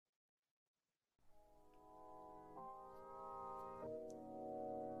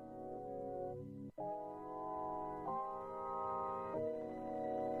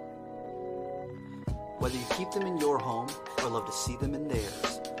Whether you keep them in your home or love to see them in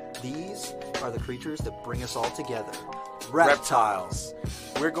theirs, these are the creatures that bring us all together. Reptiles.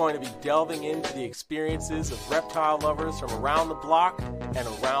 We're going to be delving into the experiences of reptile lovers from around the block and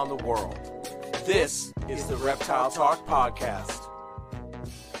around the world. This is the Reptile Talk Podcast.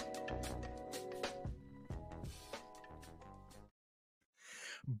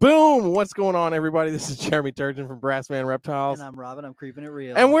 Boom! What's going on, everybody? This is Jeremy Turgeon from Brassman Reptiles. And I'm Robin. I'm Creeping It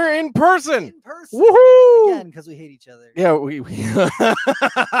Real. And we're in person! In person! Woohoo! Again, because we hate each other. Yeah, we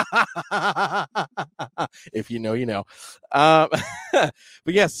if you know, you know. But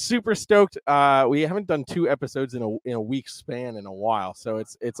yes, super stoked. We haven't done 2 episodes in a week span in a while, so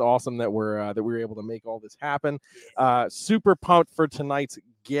it's awesome that we're able to make all this happen. Super pumped for tonight's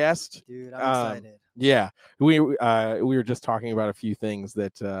guest. Dude, I'm excited. Yeah, we were just talking about a few things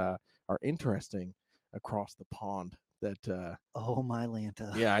that are interesting across the pond. That oh my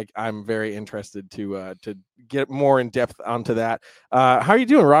Lanta. Yeah, I'm very interested to get more in depth onto that. How are you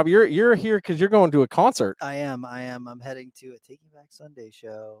doing, Rob? You're here because you're going to a concert. I am. I'm heading to a Taking Back Sunday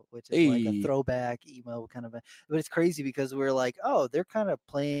show, which is like a throwback emo kind of. But it's crazy because we're like, oh, they're kind of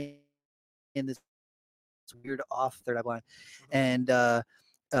playing in this weird off Third Eye Blind, and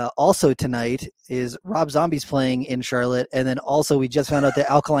also tonight is Rob Zombie's playing in Charlotte, and then also we just found out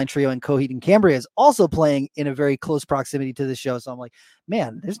that Alkaline Trio and Coheed and Cambria is also playing in a very close proximity to the show. So I'm like,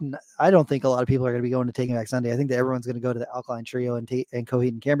 man, I don't think a lot of people are going to be going to Taking Back Sunday. I think that everyone's going to go to the Alkaline Trio and Coheed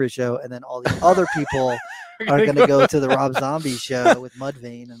and Cambria show, and then all the other people are going to go to the Rob Zombie show with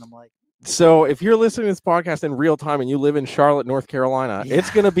Mudvayne. And I'm like, so if you're listening to this podcast in real time and you live in Charlotte, North Carolina,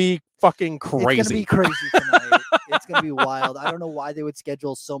 it's going to be fucking crazy. It's going to be crazy tonight. It's going to be wild. I don't know why they would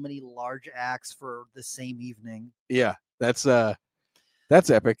schedule so many large acts for the same evening. Yeah, that's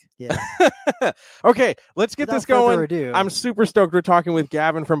epic. Yeah. Okay, let's get this going. I'm super stoked. We're talking with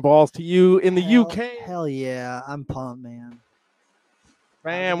Gavin from Balls to You in the UK. Hell yeah. I'm pumped, man.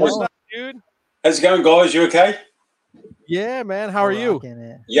 Man, what's up, dude? How's it going, guys? You okay? Yeah, man. How are you?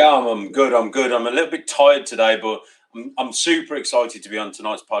 Yeah, I'm good. I'm a little bit tired today, but I'm super excited to be on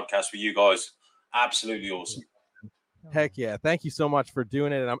tonight's podcast with you guys. Absolutely awesome. Heck yeah. Thank you so much for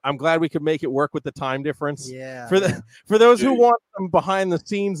doing it. And I'm glad we could make it work with the time difference. Yeah. For those who want some behind the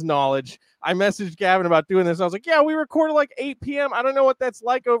scenes knowledge, I messaged Gavin about doing this. I was like, yeah, we recorded like 8 p.m. I don't know what that's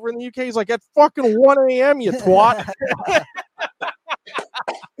like over in the UK. He's like, at fucking 1 a.m., you twat.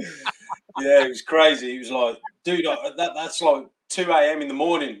 Yeah, it was crazy. He was like, dude, that's like 2 a.m. in the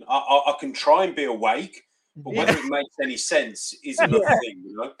morning. I can try and be awake, but whether it makes any sense is another thing,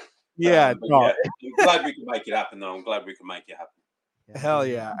 you know? Yeah, no. Yeah, I'm glad we can make it happen, though. I'm glad we can make it happen. Hell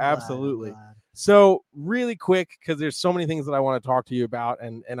yeah, absolutely. So really quick, because there's so many things that I want to talk to you about,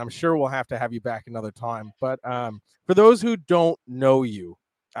 and I'm sure we'll have to have you back another time. But for those who don't know you,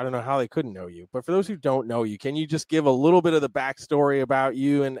 I don't know how they couldn't know you, but for those who don't know you, can you just give a little bit of the backstory about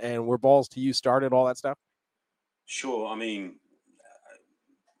you and where Balls to You started, all that stuff? Sure. I mean,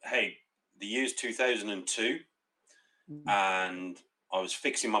 hey, the year's 2002, and I was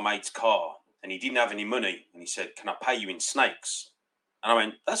fixing my mate's car, and he didn't have any money, and he said, "Can I pay you in snakes?" And I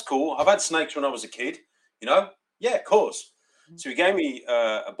went, "That's cool. I've had snakes when I was a kid, you know? Yeah, of course." So he gave me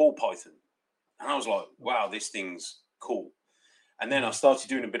a ball python, and I was like, "Wow, this thing's cool." And then I started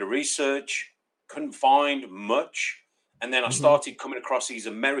doing a bit of research, couldn't find much, and then I started coming across these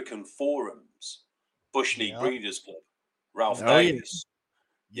American forums, Bush League Breeders Club, Ralph Davis,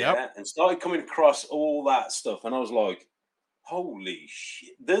 yeah, and started coming across all that stuff, and I was like, holy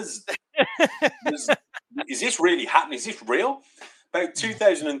shit, is this really happening? Is this real? About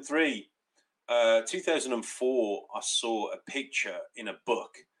 2003, 2004, I saw a picture in a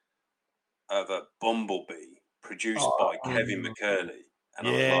book of a bumblebee produced by Kevin McCurley. And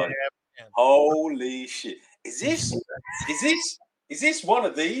I was like, holy shit. Is this one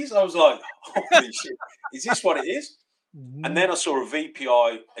of these? I was like, holy shit. Is this what it is? And then I saw a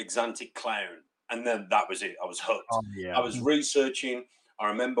VPI Exantic clown. And then that was it. I was hooked. I was researching. I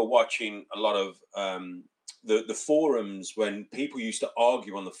remember watching a lot of the forums when people used to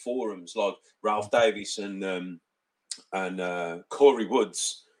argue on the forums, like Ralph Davis and Corey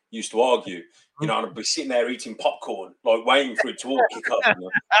Woods used to argue. You know, and I'd be sitting there eating popcorn, like waiting for it to all kick off. You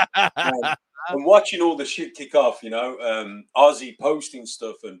know? And watching all the shit kick off, you know, Ozzy posting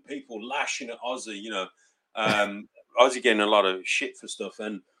stuff and people lashing at Ozzy, you know, Ozzy getting a lot of shit for stuff.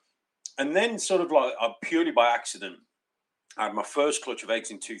 And then sort of like purely by accident, I had my first clutch of eggs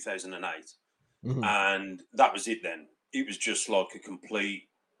in 2008. And that was it then. It was just like a complete,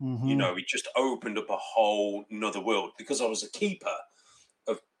 you know, it just opened up a whole nother world because I was a keeper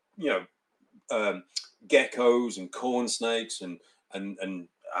of, you know, geckos and corn snakes and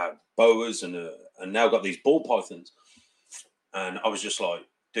boas and now got these ball pythons. And I was just like,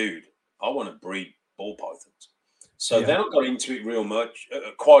 dude, I want to breed ball pythons. So then I got into it real much,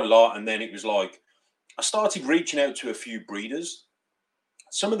 quite a lot. And then it was like, I started reaching out to a few breeders,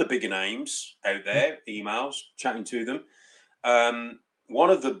 some of the bigger names out there, emails, chatting to them. One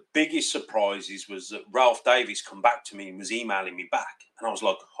of the biggest surprises was that Ralph Davis come back to me and was emailing me back. And I was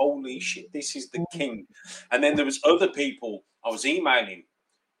like, holy shit, this is the king. And then there was other people I was emailing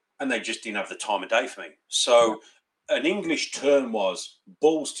and they just didn't have the time of day for me. So an English term was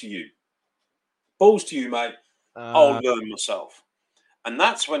balls to you. Balls to you, mate. I'll learn myself. And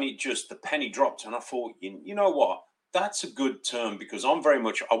that's when the penny dropped. And I thought, you know what? That's a good term because I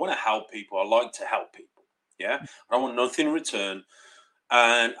want to help people. I like to help people. Yeah. I want nothing in return.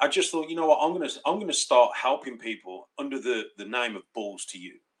 And I just thought, you know what, I'm gonna start helping people under the name of Balls to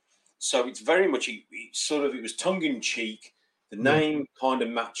You. So it's very much it was tongue in cheek. The name kind of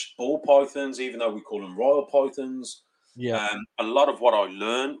matched ball pythons, even though we call them royal pythons. Yeah. A lot of what I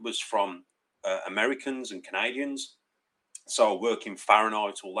learned was from Americans and Canadians. So I work in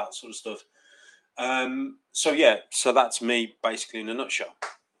Fahrenheit, all that sort of stuff. So that's me basically in a nutshell.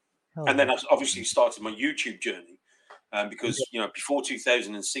 And then I obviously started my YouTube journey. Because before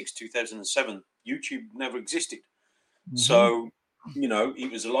 2006, 2007, YouTube never existed. Mm-hmm. So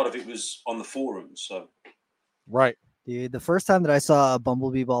it was on the forums. So right, dude. The first time that I saw a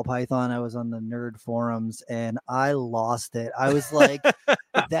bumblebee ball python, I was on the nerd forums and I lost it. I was like,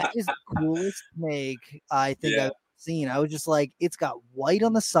 "That is the coolest snake I think I've seen." I was just like, "It's got white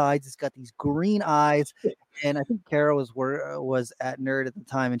on the sides. It's got these green eyes." And I think Kara was at Nerd at the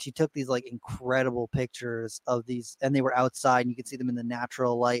time, and she took these like incredible pictures of these, and they were outside, and you could see them in the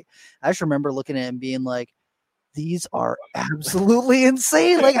natural light. I just remember looking at it and being like, "These are absolutely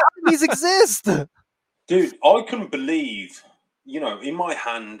insane! Like, how do these exist?" Dude, I couldn't believe, in my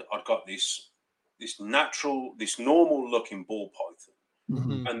hand, I'd got this normal looking ball python.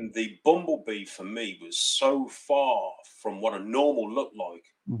 Mm-hmm. And the bumblebee for me was so far from what a normal looked like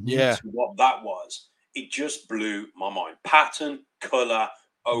to what that was. It just blew my mind. Pattern, color,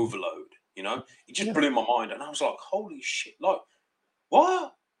 overload, it just blew my mind. And I was like, holy shit, like,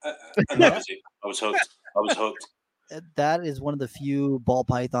 what? And that was it. I was hooked. That is one of the few ball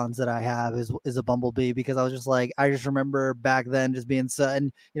pythons that I have is a bumblebee, because I was just like, I just remember back then just being so,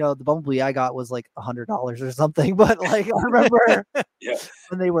 and the bumblebee I got was like $100 or something, but like I remember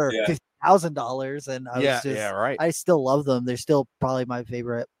when they were $50,000, and I was just right. I still love them. They're still probably my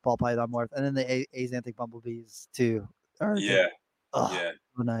favorite ball python morph, and then the Axanthic bumblebees too. So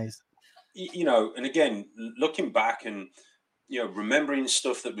nice. And again, looking back and remembering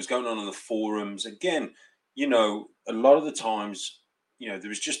stuff that was going on the forums again. A lot of the times, there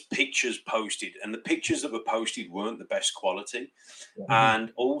was just pictures posted, and the pictures that were posted weren't the best quality. Mm-hmm.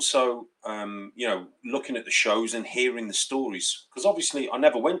 And also, looking at the shows and hearing the stories, because obviously I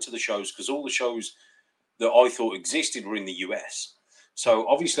never went to the shows because all the shows that I thought existed were in the US. So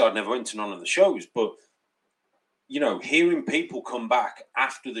obviously I never went to none of the shows, but, hearing people come back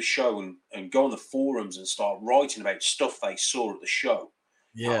after the show and go on the forums and start writing about stuff they saw at the show.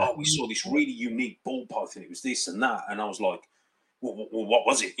 Yeah. Oh, we saw this really unique ball python. It was this and that. And I was like, well, what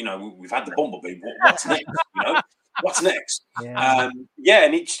was it? We've had the bumblebee. What's next? What's next? Yeah.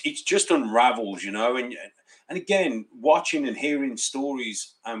 And it's just unravels, And again, watching and hearing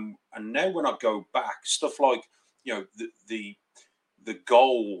stories. And now when I go back, stuff like, the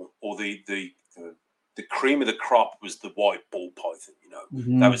goal or the cream of the crop was the white ball python,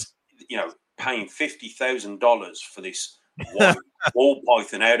 Mm-hmm. That was, paying $50,000 for this white ball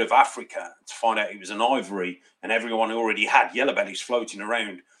python out of Africa to find out it was an ivory, and everyone already had yellow bellies floating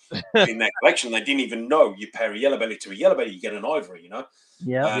around in their collection. They didn't even know you pair a yellow belly to a yellow belly, you get an ivory,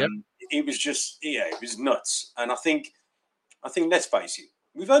 It was just, it was nuts. And I think let's face it,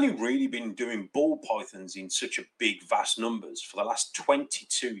 we've only really been doing ball pythons in such a big, vast numbers for the last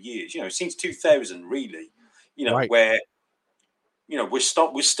 22 years, since 2000, really, right. Where,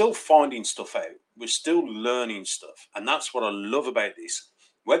 we're still finding stuff out. We're still learning stuff. And that's what I love about this.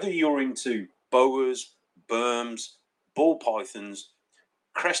 Whether you're into boas, berms, ball pythons,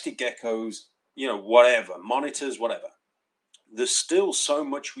 crested geckos, whatever, monitors, whatever. There's still so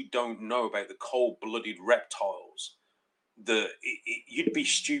much we don't know about the cold-blooded reptiles that you'd be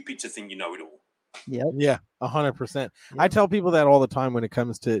stupid to think you know it all. Yeah, 100%. I tell people that all the time when it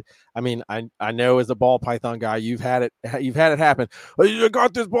comes to, I know as a ball python guy, you've had it happen. Oh, you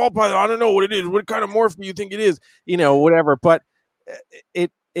got this ball python. I don't know what it is. What kind of morph do you think it is? Whatever. But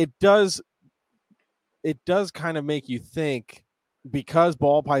it does kind of make you think, because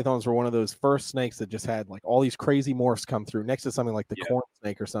ball pythons were one of those first snakes that just had like all these crazy morphs come through next to something like the corn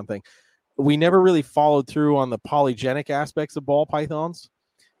snake or something, we never really followed through on the polygenic aspects of ball pythons.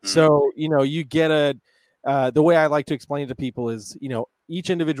 So, you get the way I like to explain it to people is, each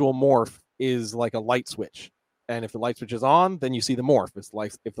individual morph is like a light switch. And if the light switch is on, then you see the morph.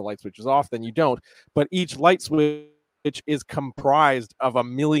 If the light switch is off, then you don't. But each light switch is comprised of a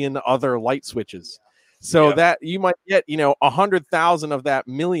million other light switches. So that you might get, 100,000 of that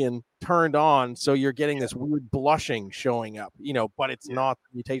million turned on. So you're getting this weird blushing showing up, but it's not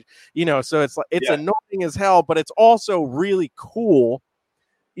mutation, so it's like, it's annoying as hell, but it's also really cool,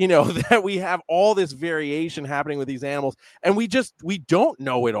 that we have all this variation happening with these animals, and we don't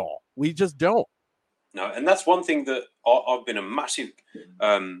know it all. We just don't. No. And that's one thing that I've been a massive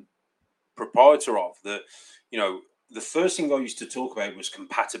proprietor of. That, the first thing I used to talk about was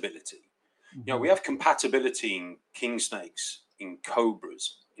compatibility. We have compatibility in king snakes, in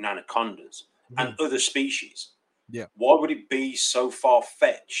cobras, in anacondas, and other species. Yeah. Why would it be so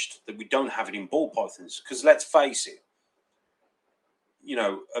far-fetched that we don't have it in ball pythons? Because let's face it,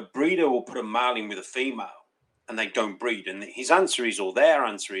 a breeder will put a male in with a female and they don't breed. And his answer is, or their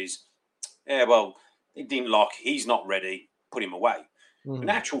answer is, he's not ready, put him away. In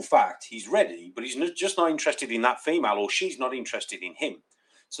actual fact, he's ready, but he's just not interested in that female, or she's not interested in him.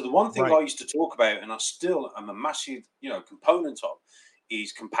 So the one thing I used to talk about, and I still am a massive, component of,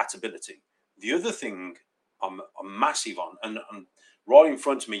 is compatibility. The other thing I'm massive on, and right in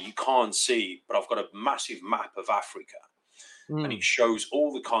front of me, you can't see, but I've got a massive map of Africa, and it shows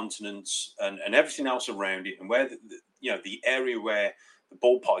all the continents and everything else around it, and where the area where the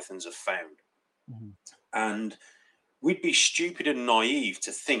ball pythons are found. And we'd be stupid and naive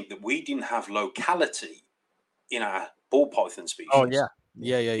to think that we didn't have locality in our ball python species. Oh yeah.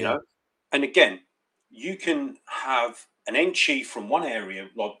 Yeah. And again, you can have an Enchi from one area,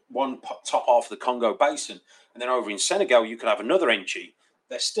 like one top half of the Congo Basin, and then over in Senegal, you could have another Enchi.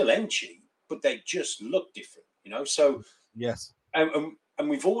 They're still Enchi, but they just look different, So yes, and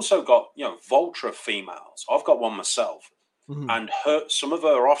we've also got Vultra females. I've got one myself, and some of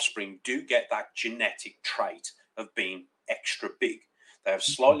her offspring do get that genetic trait of being extra big. They have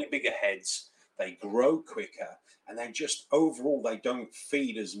slightly bigger heads. They grow quicker. And they just, overall, they don't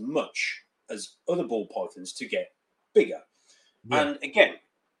feed as much as other ball pythons to get bigger. Yeah. And again,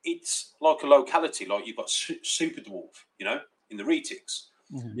 it's like a locality, like you've got super dwarf, in the retics.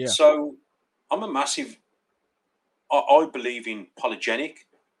 Yeah. So I'm a massive, I believe in polygenic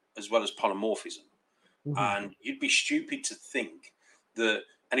as well as polymorphism. And you'd be stupid to think that,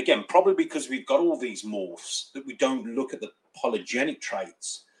 and again, probably because we've got all these morphs, that we don't look at the polygenic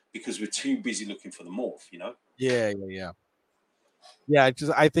traits because we're too busy looking for the morph, Yeah,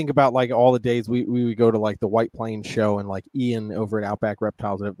 I think about like all the days we would go to like the White Plains show, and like Ian over at Outback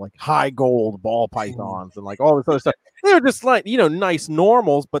Reptiles have like high gold ball pythons and like all this other stuff. They were just like, nice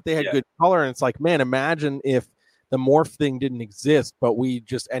normals, but they had good color. And it's like, man, imagine if the morph thing didn't exist, but we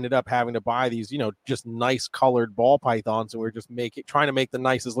just ended up having to buy these, just nice colored ball pythons, and we're just trying to make the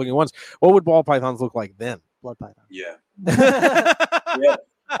nicest looking ones. What would ball pythons look like then? Blood python. Yeah. Yeah.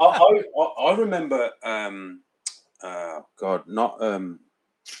 I remember,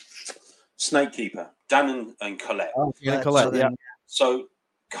 Snake Keeper, Dan and Colette. Oh, yeah, Colette, yeah. So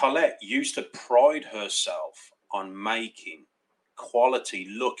Colette used to pride herself on making quality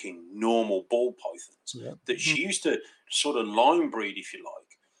looking normal ball pythons that she used to sort of line breed, if you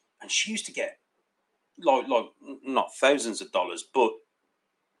like, and she used to get like not thousands of dollars, but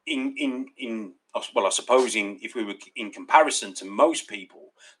I suppose if we were in comparison to most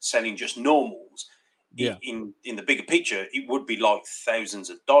people selling just normals, in the bigger picture, it would be like thousands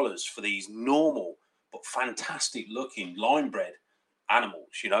of dollars for these normal but fantastic looking line bred animals,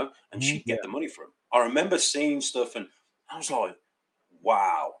 and she'd get the money for them. I remember seeing stuff and I was like,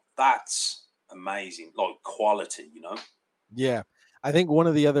 wow, that's amazing, like quality, Yeah. I think one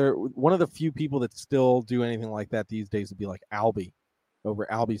of the few people that still do anything like that these days would be like Albie over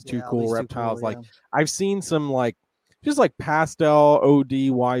Albie's Too Cool Reptiles. Like I've seen some like just like pastel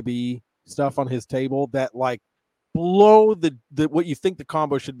ODYB stuff on his table that like blow the what you think the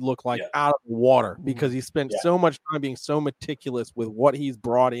combo should look like out of the water, because he spent so much time being so meticulous with what he's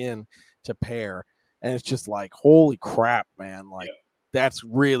brought in to pair. And it's just like, holy crap, man. Like that's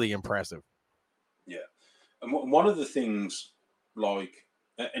really impressive. Yeah. And one of the things, like,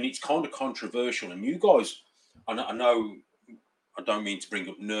 and it's kind of controversial, and you guys, I know I don't mean to bring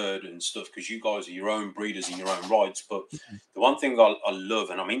up nerd and stuff, because you guys are your own breeders in your own rights, but the one thing I love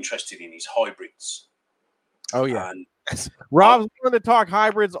and I'm interested in is hybrids. Oh, yeah. And Rob's going to talk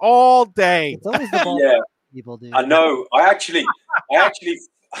hybrids all day. It's always the ball people do. I know. I actually, I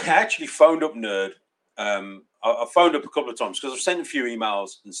actually phoned up Nerd. I phoned up a couple of times because I've sent a few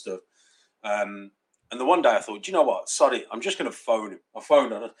emails and stuff. And the one day I thought, do you know what? Sorry, I'm just going to phone him. I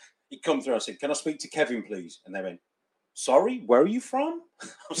phoned him. He come through. I said, can I speak to Kevin, please? And they went, sorry, where are you from? I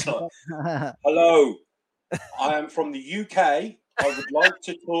was like, hello, I am from the UK. I would like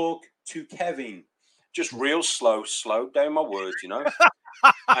to talk to Kevin. Just real slow down my words, you know.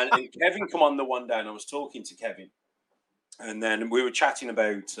 and Kevin come on the one day, and I was talking to Kevin, and then we were chatting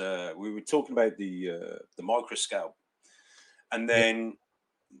about, the microscope, and then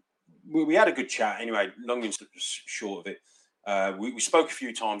we had a good chat. Anyway, long and short of it, we spoke a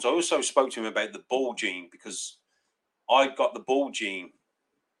few times. I also spoke to him about the ball gene because I got the ball gene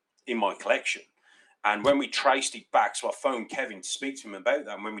in my collection. And when we traced it back, so I phoned Kevin to speak to him about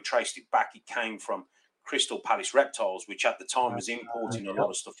that. And when we traced it back, it came from Crystal Palace Reptiles, which at the time was importing a lot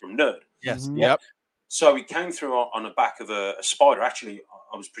of stuff from Nerd. Yes. Yeah? Yep. So it came through on the back of a spider. Actually,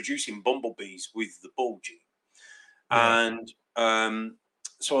 I was producing bumblebees with the ball gene. Yeah. And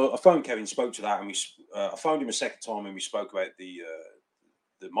so I phoned Kevin, spoke to that, and I phoned him a second time, and we spoke about the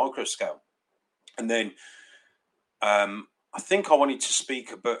microscope. And then I think I wanted to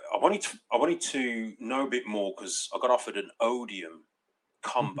speak about. I wanted to know a bit more because I got offered an Odium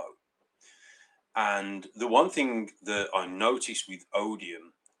combo, and the one thing that I noticed with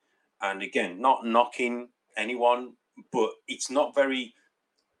Odium, and again, not knocking anyone, but it's not very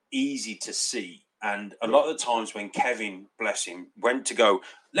easy to see. And a lot of the times when Kevin, bless him, went to go,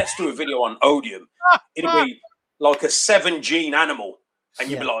 let's do a video on Odium, it'll be like a 7-gene animal, and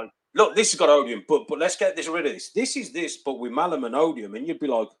you'd be like, look, this has got Odium, but let's get rid of this. This is this, but with malum and Odium. And you'd be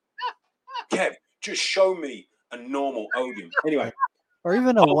like, Kev, just show me a normal Odium. Anyway, or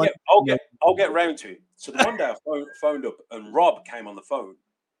even I'll get round to it. So the one day I phoned up, and Rob came on the phone.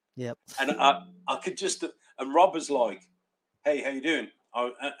 Yep. And I could just, and Rob was like, hey, how you doing?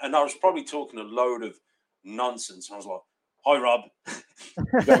 And I was probably talking a load of nonsense. And I was like, hi, Rob.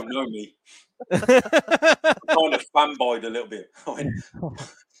 You don't know me. I kind of fanboyed a little bit. I went,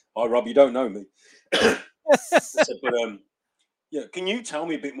 hi, Rob, you don't know me. I said, but yeah, can you tell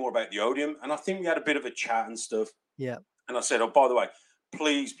me a bit more about the Odium? And I think we had a bit of a chat and stuff. Yeah. And I said, oh, by the way,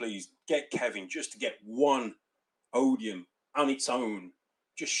 please get Kevin just to get one Odium on its own.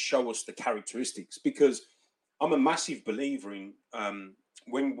 Just show us the characteristics, because I'm a massive believer in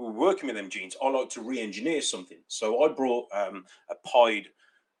when we're working with them genes, I like to re-engineer something. So I brought a pied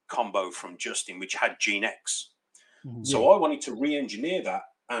combo from Justin, which had Gene X. Mm-hmm. So I wanted to re-engineer that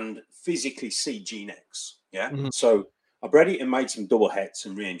and physically see Gene X. Yeah. Mm-hmm. So I bred it and made some double hets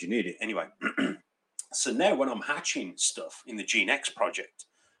and re-engineered it. Anyway, so now when I'm hatching stuff in the Gene X project,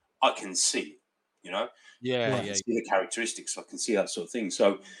 I can see it, you know? Yeah. I can see the characteristics. I can see that sort of thing.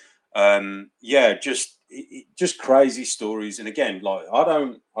 So, just crazy stories. And again, like I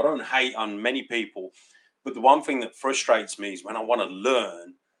don't hate on many people, but the one thing that frustrates me is when I want to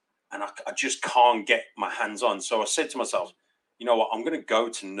learn and I just can't get my hands on. So I said to myself, you know what? I'm going to go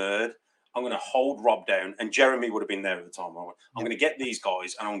to Nerd. I'm going to hold Rob down, and Jeremy would have been there at the time. I'm going to get these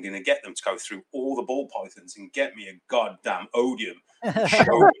guys, and I'm going to get them to go through all the ball pythons and get me a goddamn Odium.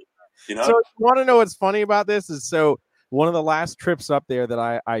 Show me, you know. So you want to know what's funny about this is one of the last trips up there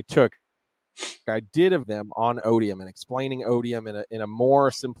that I took, I did of them on Odium and explaining Odium in a more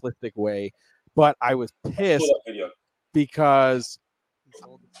simplistic way, but I was pissed because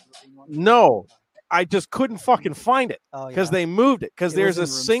I just couldn't fucking find it because they moved it because there's a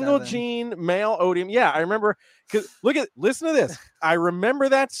single 7. Gene male Odium. Yeah, I remember. Because listen to this. I remember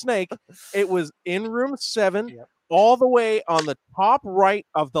that snake. It was in room 7. Yep. All the way on the top right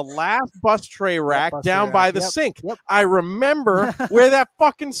of the last bus tray rack down by the sink. Yep. I remember where that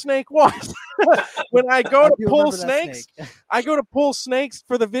fucking snake was. When I go to pull snakes, I go to pull snakes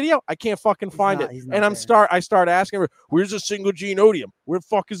for the video. I can't fucking find it. And I start asking her, where's a single gene Odium? Where the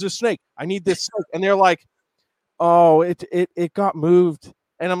fuck is this snake? I need this snake. And they're like, oh, it got moved.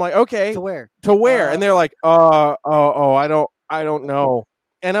 And I'm like, okay. To where? And they're like, I don't know.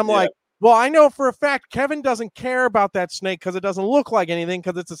 And I'm like, well, I know for a fact Kevin doesn't care about that snake because it doesn't look like anything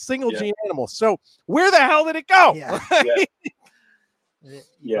because it's a single gene animal. So where the hell did it go? Yeah.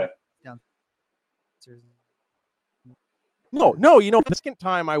 No. You know, the second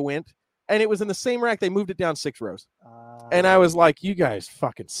time I went, and it was in the same rack. They moved it down 6 rows. And I was like, you guys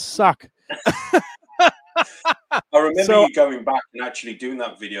fucking suck. I remember you going back and actually doing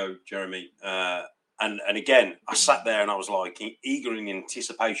that video, Jeremy. And again, I sat there and I was like eager in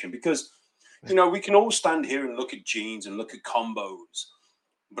anticipation because, you know, we can all stand here and look at genes and look at combos.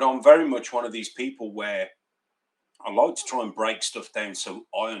 But I'm very much one of these people where I like to try and break stuff down so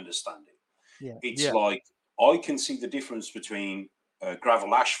I understand it. Yeah. It's like I can see the difference between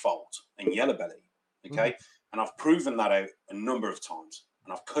gravel asphalt and yellow belly. Okay. And I've proven that out a number of times.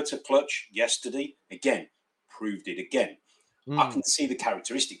 And I've cut a clutch yesterday. Again, proved it again. I can see the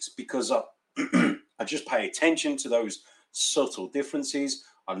characteristics because I just pay attention to those subtle differences.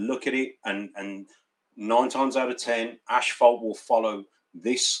 I look at it, and 9 times out of 10, asphalt will follow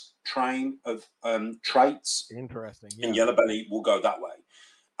this train of traits. Interesting. Yeah. And yellow belly will go that way.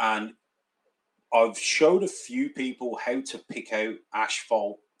 And I've showed a few people how to pick out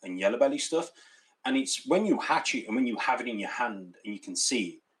asphalt and yellow belly stuff. And it's when you hatch it and when you have it in your hand and you can see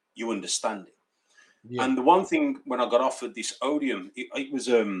it, you understand it. Yeah. And the one thing when I got offered this Odium, it was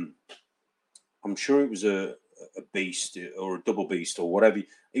I'm sure it was a beast or a double beast or whatever.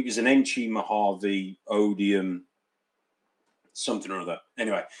 It was an Enchi Mojave Odium something or other.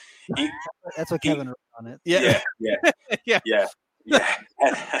 Anyway, that's what Kevin wrote on it. Yeah.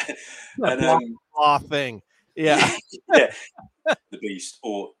 And thing. Yeah. Yeah. The beast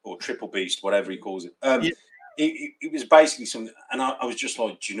or triple beast, whatever he calls it. It was basically something, and I was just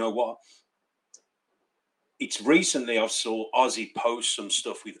like, do you know what? It's recently I saw Ozzy post some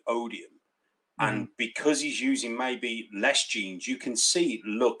stuff with Odium, and because he's using maybe less genes, you can see it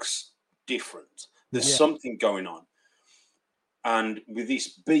looks different. There's something going on. And with this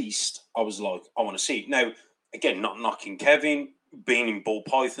beast, I was like, I want to see it. Now, again, not knocking Kevin, being in ball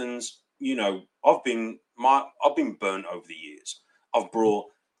pythons, you know, I've been burnt over the years. I've brought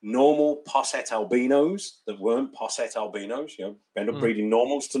normal posset albinos that weren't posset albinos, you know, end up breeding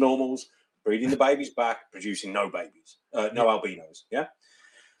normals to normals, breeding the babies back, producing no babies, no albinos. Yeah.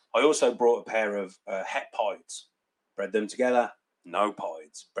 I also brought a pair of het pieds, bred them together, no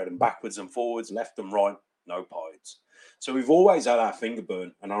pieds, bred them backwards and forwards, left and right, no pieds. So we've always had our finger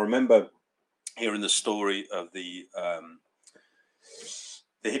burn. And I remember hearing the story of the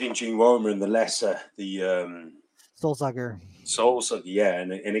hidden gene Roma and the lesser, the soul sucker, yeah.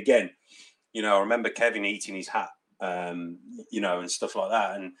 And again, you know, I remember Kevin eating his hat, you know, and stuff like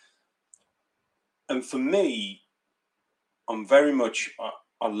that. And for me, I'm very much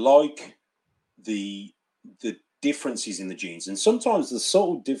I like the differences in the genes, and sometimes the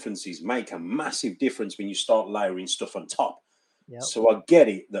subtle differences make a massive difference when you start layering stuff on top. Yep. So I get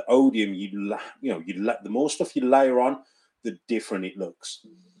it. The Odium, the more stuff you layer on, the different it looks.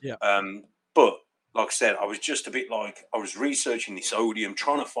 Yeah. But like I said, I was just a bit like I was researching this Odium,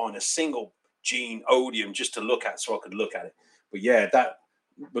 trying to find a single gene Odium just to look at, so I could look at it. But yeah,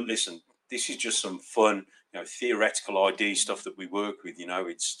 But listen, this is just some fun, you know, theoretical ID stuff that we work with. You know,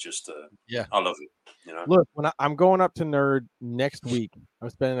 it's just I love it. You know, look, when I'm going up to Nerd next week, I'm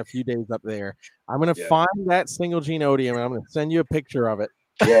spending a few days up there. I'm going to find that single gene Odium, and I'm going to send you a picture of it.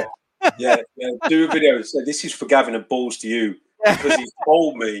 Yeah. Do a video. So this is for Gavin and balls to you, because he's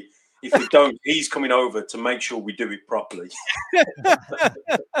told me if we don't, he's coming over to make sure we do it properly.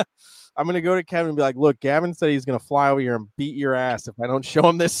 I'm going to go to Kevin and be like, look, Gavin said he's going to fly over here and beat your ass if I don't show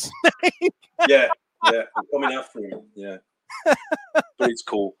him this snake. Yeah, I'm coming after him. Yeah, but it's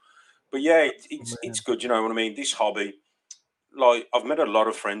cool. But yeah, it's good. You know what I mean? This hobby, like I've met a lot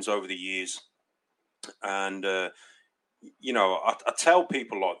of friends over the years, and you know, I tell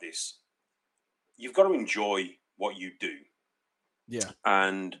people like this: you've got to enjoy what you do. Yeah.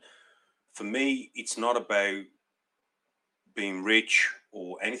 And for me, it's not about being rich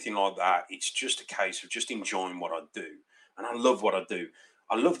or anything like that. It's just a case of just enjoying what I do, and I love what I do.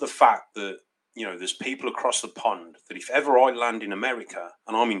 I love the fact that, you know, there's people across the pond that if ever I land in America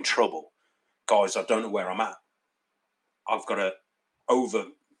and I'm in trouble, guys, I don't know where I'm at. I've got over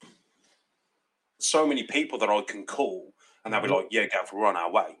so many people that I can call, and they'll be like, yeah, Gav, we're on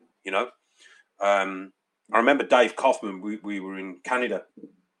our way, you know? I remember Dave Kaufman, we were in Canada,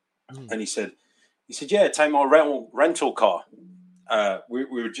 and he said, yeah, take my rental car. We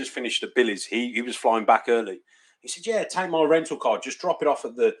were just finished at Billy's. He was flying back early. He said, yeah, take my rental car. Just drop it off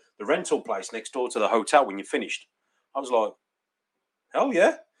at the rental place next door to the hotel when you're finished. I was like, hell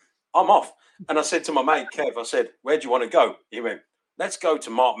yeah, I'm off. And I said to my mate, Kev, I said, where do you want to go? He went, let's go to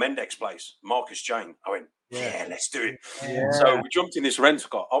Mark Mendek's place, Marcus Jane. I went, yeah, let's do it. Yeah. So we jumped in this rental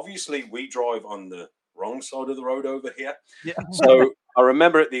car. Obviously, we drive on the wrong side of the road over here. Yeah. So I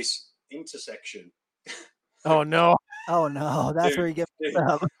remember at this intersection. Oh, no. That's where you get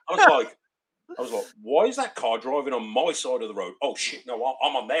up. I was like, why is that car driving on my side of the road? Oh, shit, no,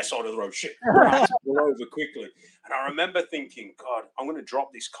 I'm on their side of the road. Shit, I had to pull over quickly. And I remember thinking, God, I'm going to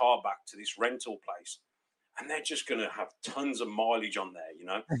drop this car back to this rental place, and they're just going to have tons of mileage on there, you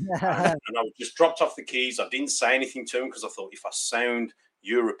know? And I just dropped off the keys. I didn't say anything to them because I thought if I sound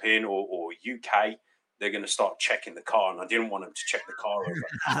European or UK, they're going to start checking the car, and I didn't want them to check the car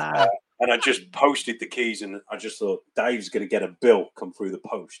over. And I just posted the keys, and I just thought Dave's going to get a bill come through the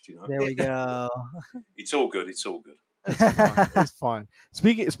post. There we go. It's all good. It's all good. It's fine.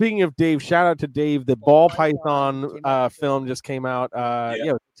 Speaking of Dave, shout out to Dave. The Ball Python film just came out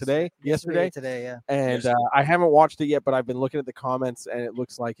yesterday, yeah. And I haven't watched it yet, but I've been looking at the comments, and it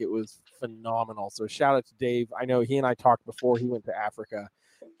looks like it was phenomenal. So shout out to Dave. I know he and I talked before he went to Africa,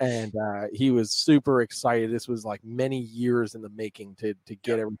 and he was super excited. This was like many years in the making to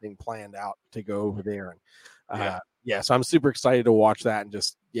get everything planned out to go over there. And so I'm super excited to watch that, and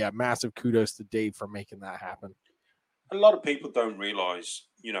just massive kudos to Dave for making that happen. A lot of people don't realize,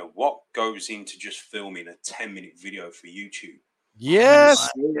 what goes into just filming a 10-minute video for YouTube. Yes.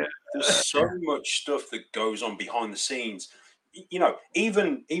 There's so much stuff that goes on behind the scenes.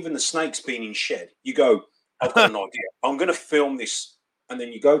 Even the snakes being in shed, you go, I've got an idea. I'm going to film this. And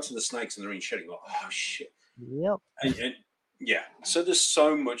then you go to the snakes and they're in shed. You go, oh, shit. Yep. And so there's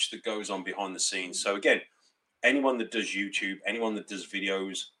so much that goes on behind the scenes. So again, anyone that does YouTube, anyone that does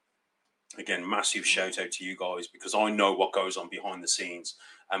videos, again, massive shout out to you guys, because I know what goes on behind the scenes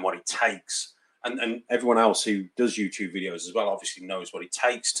and what it takes. And everyone else who does YouTube videos as well obviously knows what it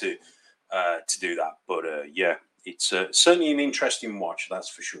takes to do that. But it's certainly an interesting watch, that's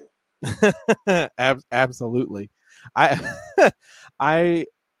for sure. Absolutely. I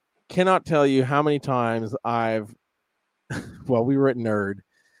cannot tell you how many times we were at Nerd,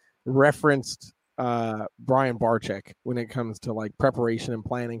 referenced Brian Barczyk when it comes to like preparation and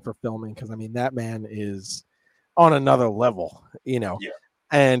planning for filming, because I mean that man is on another level,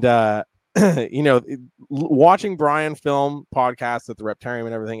 and watching Brian film podcasts at the Reptarium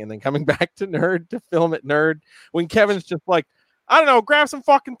and everything, and then coming back to Nerd to film at Nerd when Kevin's just like, I don't know, grab some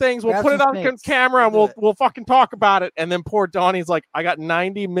fucking things, we'll put it on camera and we'll fucking talk about it. And then poor Donnie's like, I got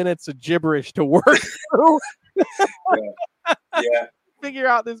 90 minutes of gibberish to work through. Figure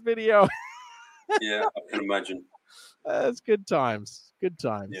out this video. Yeah, I can imagine. It's good times. Good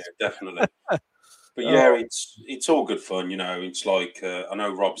times. Yeah, definitely. But yeah, it's all good fun, It's like I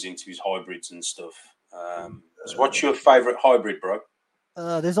know Rob's into his hybrids and stuff. So what's your favorite hybrid, bro?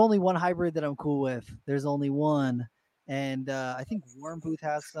 There's only one hybrid that I'm cool with. There's only one, and I think Warm Booth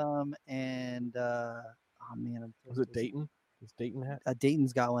has some. And was it Dayton? Does Dayton have?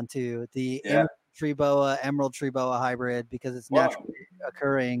 Dayton's got one too. The Emerald Tree Boa hybrid, because it's naturally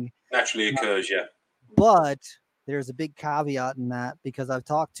occurring. Naturally occurs, yeah. But there's a big caveat in that, because I've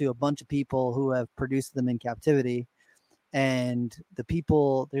talked to a bunch of people who have produced them in captivity, and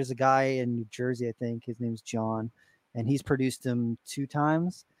there's a guy in New Jersey, I think his name's John, and he's produced them 2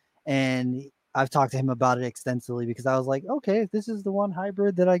 times, and I've talked to him about it extensively, because I was like, okay, if this is the one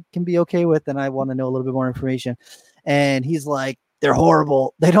hybrid that I can be okay with, then I want to know a little bit more information. And he's like, they're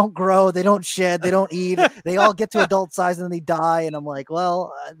horrible. They don't grow. They don't shed. They don't eat. They all get to adult size and then they die. And I'm like,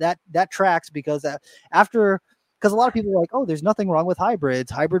 well, that tracks, because because a lot of people are like, oh, there's nothing wrong with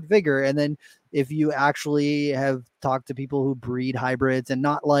hybrids, hybrid vigor. And then if you actually have talked to people who breed hybrids, and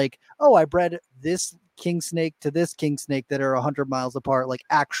not like, oh, I bred this king snake to this king snake that are 100 miles apart, like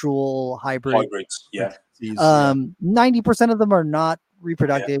actual hybrids. Yeah. 90% of them are not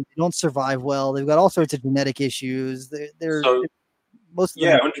reproductive. They don't survive well. They've got all sorts of genetic issues. Most of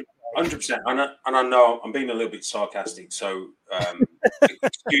them 100%. And I know I'm being a little bit sarcastic, so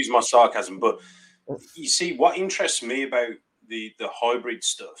excuse my sarcasm. But you see, what interests me about the hybrid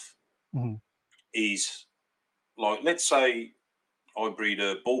stuff is, like, let's say I breed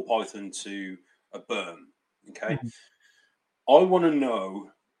a ball python to a berm. Okay, I want to know,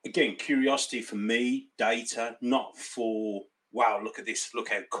 again, curiosity for me, data, not for wow, look at this, look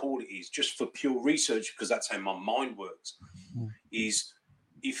how cool it is, just for pure research, because that's how my mind works. Is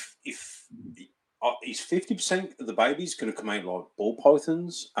if is 50% of the babies going to come out like ball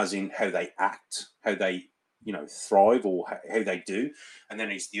pythons, as in how they act, how they thrive, or how they do, and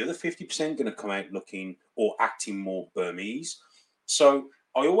then is the other 50% going to come out looking or acting more Burmese? So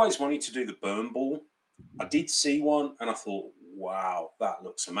I always wanted to do the berm ball. I did see one and I thought, wow, that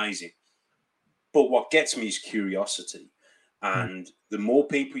looks amazing. But what gets me is curiosity. And the more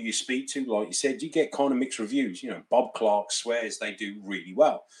people you speak to, like you said, you get kind of mixed reviews. Bob Clark swears they do really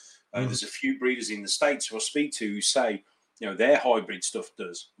well. There's a few breeders in the States who I speak to who say, their hybrid stuff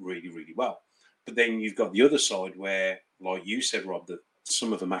does really, really well. But then you've got the other side where, like you said, Rob, that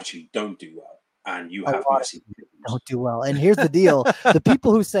some of them actually don't do well. And you have massive don't do well. And here's the deal. The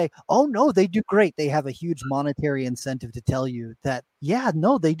people who say, oh, no, they do great, they have a huge monetary incentive to tell you that, yeah,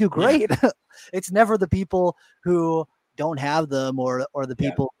 no, they do great. It's never the people who don't have them, or the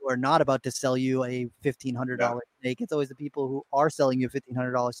people who are not about to sell you a $1,500 snake. It's always the people who are selling you a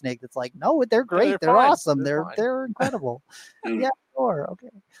 $1,500 snake that's like, no, they're great, they're awesome, they're incredible. Yeah, sure,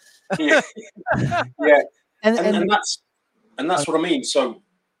 okay. Yeah. And that's what I mean. So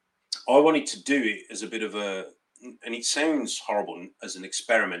I wanted to do it as a bit of a, and it sounds horrible, as an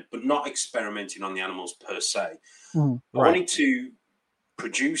experiment, but not experimenting on the animals per se. I wanted to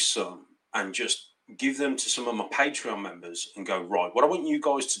produce some and just give them to some of my Patreon members and go, right, what I want you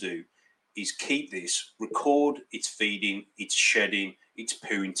guys to do is keep this, record its feeding, its shedding, its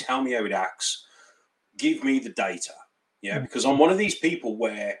pooing, tell me how it acts, give me the data. Yeah, because I'm one of these people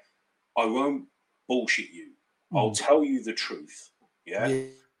where I won't bullshit you. I'll tell you the truth. Yeah.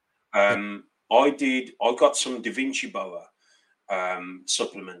 I got some Da Vinci Boa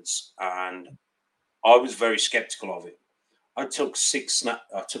supplements, and I was very skeptical of it. I took six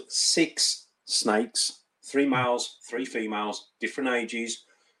snakes, 3 males, 3 females, different ages,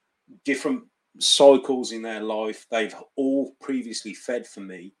 different cycles in their life. They've all previously fed for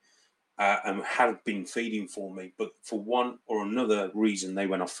me and have been feeding for me, but for one or another reason, they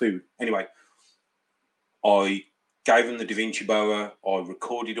went off food. Anyway, I gave them the Da Vinci Boa. I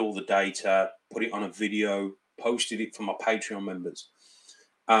recorded all the data, put it on a video, posted it for my Patreon members.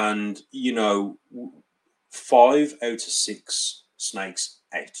 And, 5 out of 6 snakes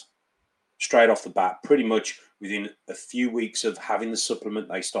ate straight off the bat. Pretty much within a few weeks of having the supplement,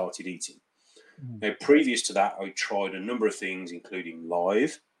 they started eating. Now, previous to that, I tried a number of things, including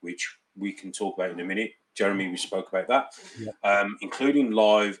live, which we can talk about in a minute. Jeremy, we spoke about that. Including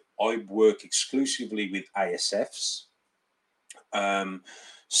live, I work exclusively with ASFs.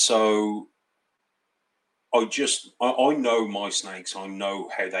 So I know my snakes. I know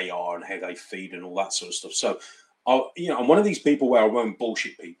how they are and how they feed and all that sort of stuff. So, I'm one of these people where I won't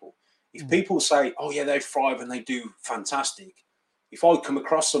bullshit people. If people say, oh, yeah, they thrive and they do fantastic, if I come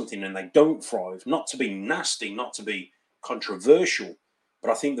across something and they don't thrive, not to be nasty, not to be controversial,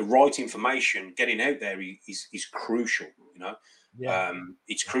 but I think the right information getting out there is crucial,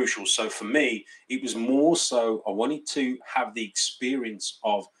 it's crucial. So for me, it was more so I wanted to have the experience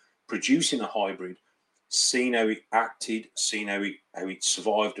of producing a hybrid, seeing how it acted, seeing how it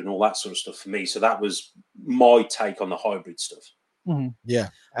survived and all that sort of stuff for me. So that was my take on the hybrid stuff. Yeah,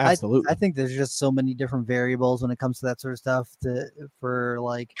 absolutely. I think there's just so many different variables when it comes to that sort of stuff for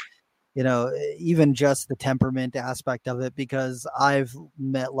like, even just the temperament aspect of it, because I've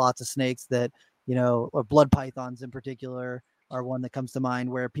met lots of snakes that, or blood pythons in particular are one that comes to mind,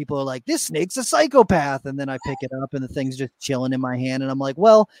 where people are like, this snake's a psychopath. And then I pick it up and the thing's just chilling in my hand. And I'm like,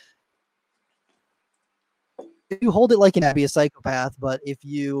 well, you hold it like it can be a psychopath, but if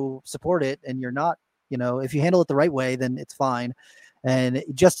you support it and you're not, if you handle it the right way, then it's fine. And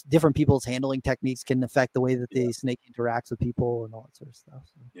just different people's handling techniques can affect the way that the snake interacts with people and all that sort of stuff.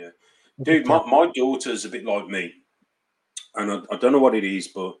 So. Yeah. Dude, my daughter's a bit like me, and I don't know what it is,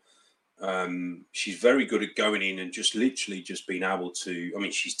 but she's very good at going in and just literally just being able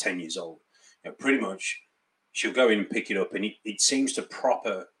to, she's 10 years old. Pretty much she'll go in and pick it up, and it seems to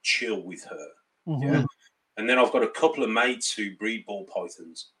proper chill with her. Yeah. And then I've got a couple of mates who breed ball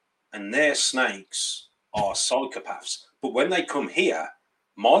pythons, and their snakes are psychopaths. But when they come here,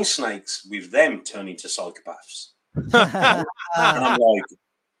 my snakes with them turn into psychopaths. And I'm like,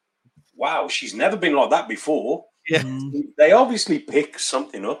 wow, she's never been like that before. Yeah. They obviously pick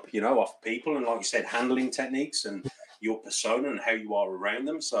something up, off people. And like you said, handling techniques and your persona and how you are around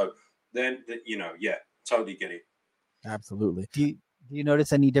them. So then, totally get it. Absolutely. Do you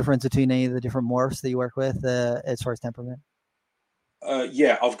notice any difference between any of the different morphs that you work with as far as temperament?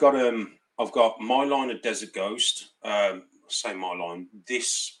 Yeah, I've got my line of Desert Ghost. Say my line.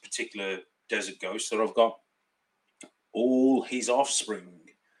 This particular Desert Ghost that I've got, all his offspring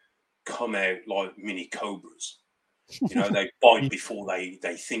come out like mini cobras. They bite before they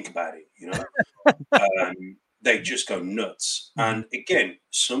think about it. They just go nuts. And again,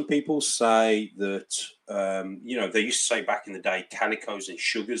 some people say that they used to say back in the day, calicos and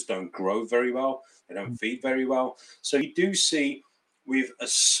sugars don't grow very well. They don't feed very well. So you do see with a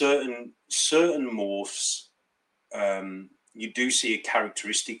certain morphs, you do see a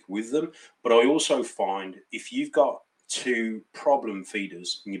characteristic with them. But I also find if you've got 2 problem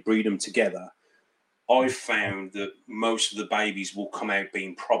feeders and you breed them together, I've found that most of the babies will come out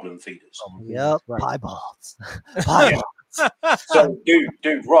being problem feeders. Yep, pieballs. So,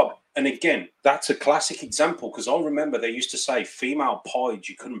 dude, Rob, and again, that's a classic example because I remember they used to say female pieds,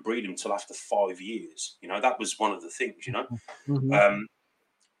 you couldn't breed them till after 5 years. That was one of the things,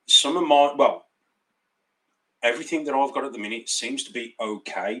 Some of everything that I've got at the minute seems to be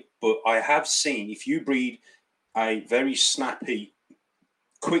okay, but I have seen if you breed a very snappy,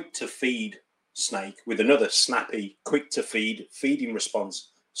 quick to feed snake with another snappy, quick to feeding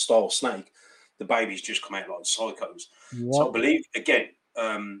response style snake, the babies just come out like psychos. Yep. So I believe, again,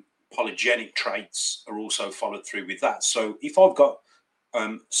 polygenic traits are also followed through with that. So if I've got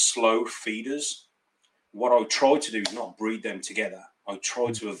slow feeders, what I try to do is not breed them together. I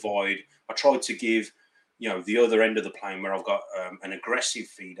try to give, the other end of the plane where I've got an aggressive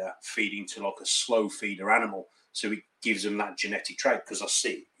feeder feeding to like a slow feeder animal. So it gives them that genetic trait because I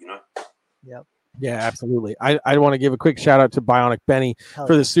see it, Yep. Yeah, absolutely. I want to give a quick shout out to Bionic Benny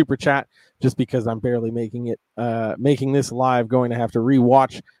for the super chat, just because I'm barely making this live, going to have to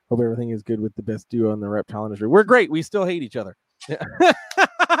rewatch. Hope everything is good with the best duo in the reptile industry. We're great. We still hate each other.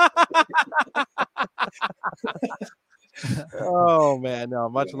 Oh man, no,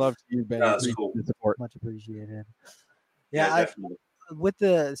 much love to you, Benny. That's cool. Support. Much appreciated. Yeah, definitely. With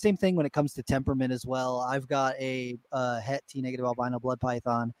the same thing when it comes to temperament as well. I've got a het T-negative albino blood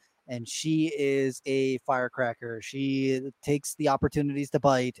python, and she is a firecracker. She takes the opportunities to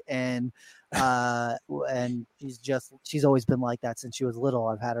bite, and she's always been like that since she was little.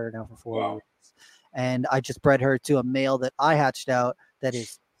 I've had her now for 4 years, and I just bred her to a male that I hatched out that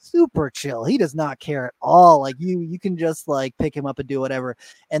is super chill. He does not care at all. Like you can just like pick him up and do whatever.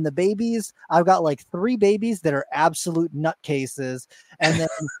 And the babies, I've got like 3 babies that are absolute nutcases, and then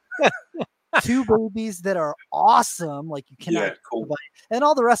 2 babies that are awesome. Like you cannot, cool. And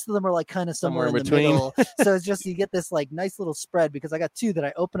all the rest of them are like kind of somewhere in between. the middle. So it's just, you get this like nice little spread, because I got 2 that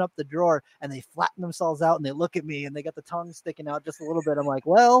I open up the drawer and they flatten themselves out and they look at me and they got the tongue sticking out just a little bit. I'm like,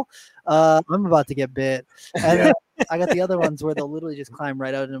 well, I'm about to get bit. And then I got the other ones where they'll literally just climb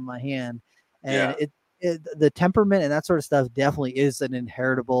right out into my hand. And the temperament and that sort of stuff definitely is an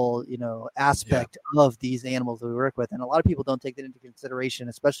inheritable, aspect of these animals that we work with. And a lot of people don't take that into consideration,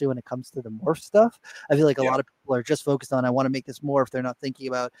 especially when it comes to the morph stuff. I feel like a lot of people are just focused on, I want to make this morph. They're not thinking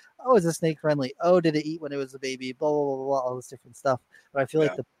about, oh, is it snake friendly? Oh, did it eat when it was a baby? Blah, blah, blah, blah, all this different stuff. But I feel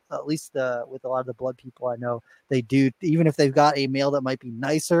like at least with a lot of the blood people I know, they do, even if they've got a male that might be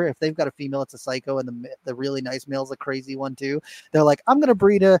nicer, if they've got a female, it's a psycho, and the really nice male's a crazy one too. They're like, I'm going to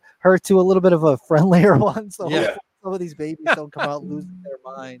breed her to a little bit of a friendlier one. So some of these babies don't come out losing their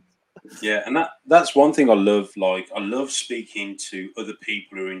minds. Yeah, and that's one thing I love. Like, I love speaking to other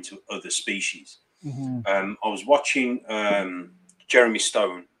people who are into other species. Mm-hmm. I was watching Jeremy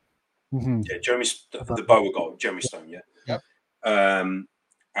Stone. Mm-hmm. Yeah, the boa guy, Jeremy Stone. Yeah. Yep.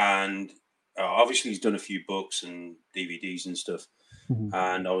 And obviously he's done a few books and DVDs and stuff. Mm-hmm.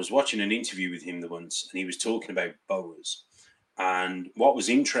 And I was watching an interview with him once, and he was talking about boas. And what was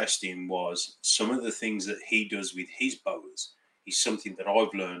interesting was some of the things that he does with his boas is something that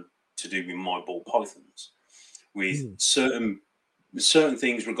I've learned to do with my ball pythons, with certain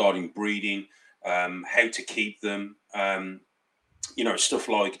things regarding breeding, how to keep them, stuff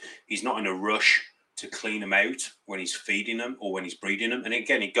like he's not in a rush to clean them out when he's feeding them or when he's breeding them. And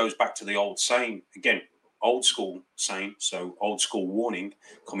again, it goes back to the old saying, old school saying, so old school warning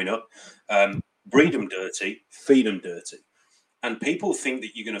coming up, breed them dirty, feed them dirty. And people think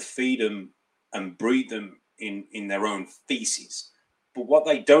that you're going to feed them and breed them in their own feces. But what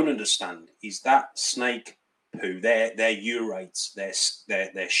they don't understand is that snake poo, their urates,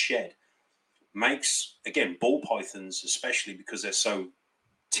 their shed, makes, again, ball pythons, especially because they're so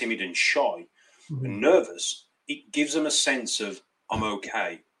timid and shy and nervous, it gives them a sense of, I'm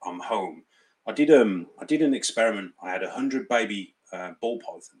okay, I'm home. I did an experiment. I had 100 baby ball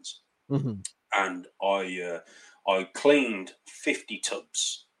pythons, and I cleaned 50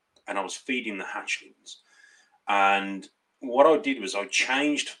 tubs, and I was feeding the hatchlings. And what I did was I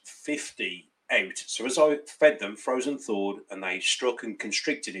changed 50 out. So as I fed them, frozen thawed, and they struck and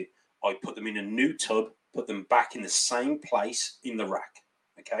constricted it, I put them in a new tub, put them back in the same place in the rack,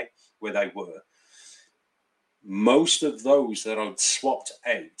 where they were. Most of those that I'd swapped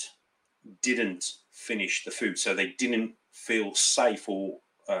out didn't finish the food, so they didn't feel safe or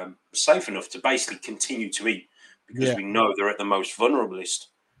safe enough to basically continue to eat, because we know they're at the most vulnerablest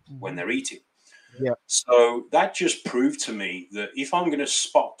when they're eating. Yeah. So that just proved to me that if I'm going to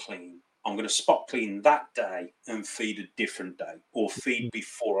spot clean, I'm going to spot clean that day and feed a different day, or feed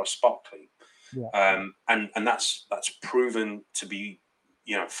before I spot clean. Yeah. And that's proven to be,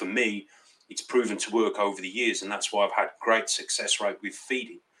 for me, it's proven to work over the years, and that's why I've had great success rate with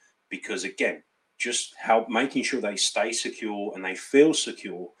feeding, because again, just making sure they stay secure and they feel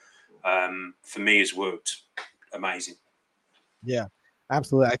secure, for me has worked amazing. Yeah,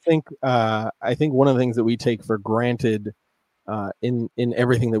 absolutely. I think one of the things that we take for granted in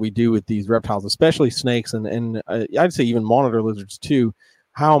everything that we do with these reptiles, especially snakes and I'd say even monitor lizards too,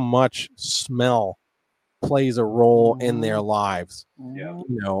 how much smell plays a role in their lives. Yeah.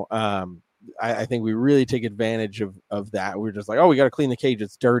 You know, I think we really take advantage of that. We're just like, oh, we got to clean the cage.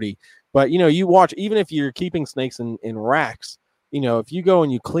 It's dirty. But, you know, you watch, even if you're keeping snakes in racks, you know, if you go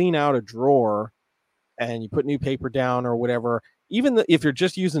and you clean out a drawer and you put new paper down or whatever, even if you're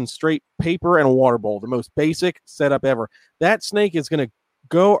just using straight paper and a water bowl, the most basic setup ever, that snake is going to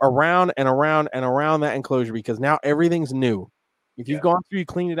go around and around and around that enclosure because now everything's new. If you've gone through, you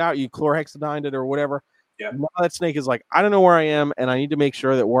cleaned it out, you chlorhexidined it or whatever, now that snake is like, I don't know where I am, and I need to make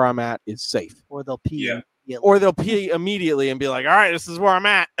sure that where I'm at is safe. Or they'll pee. Yeah. Or they'll pee immediately and be like, all right, this is where I'm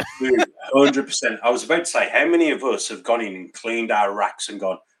at. Dude, 100%. I was about to say, how many of us have gone in and cleaned our racks and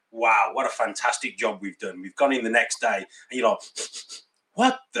gone, wow, what a fantastic job we've done. We've gone in the next day, and you're like,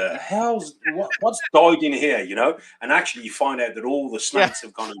 what the hell's what's died in here, you know? And actually, you find out that all the snakes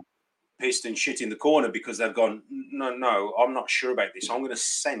have gone and pissed and shit in the corner because they've gone, no, I'm not sure about this. I'm going to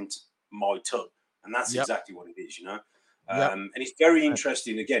scent my tub. And that's exactly what it is, you know? And it's very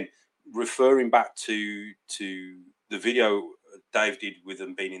interesting, again, referring back to the video Dave did with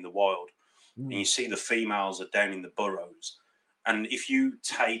them being in the wild. And you see the females are down in the burrows. And if you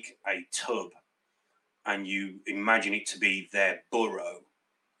take a tub and you imagine it to be their burrow,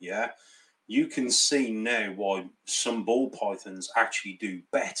 you can see now why some ball pythons actually do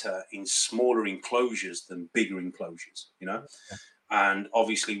better in smaller enclosures than bigger enclosures, you know? And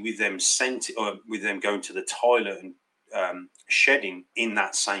obviously with them going to the toilet and shedding in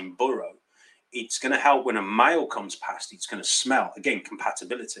that same burrow, it's going to help when a male comes past. It's going to smell, again,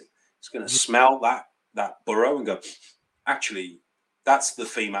 compatibility. It's going to smell that burrow and go, actually, that's the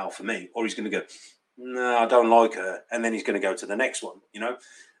female for me. Or he's going to go, no, I don't like her. And then he's going to go to the next one, you know.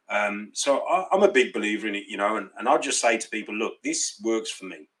 So I'm a big believer in it, you know, and I'll just say to people, look, this works for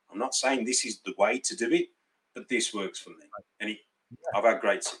me. I'm not saying this is the way to do it, but this works for me. And I've had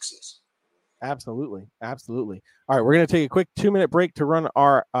great success. Absolutely. Absolutely. All right. We're going to take a quick 2-minute break to run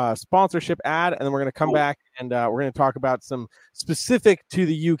our sponsorship ad, and then we're going to come back and we're going to talk about some specific to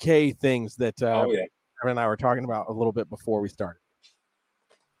the UK things that Kevin and I were talking about a little bit before we started.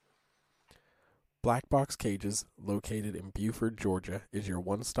 Black Box Cages, located in Buford, Georgia, is your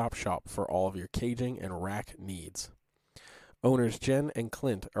one-stop shop for all of your caging and rack needs. Owners Jen and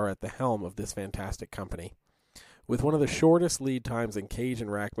Clint are at the helm of this fantastic company. With one of the shortest lead times in cage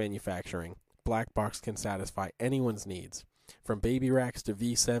and rack manufacturing, Black Box can satisfy anyone's needs, from baby racks to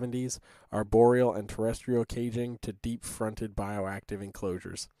V70s, arboreal and terrestrial caging to deep-fronted bioactive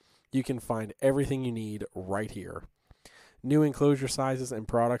enclosures. You can find everything you need right here. New enclosure sizes and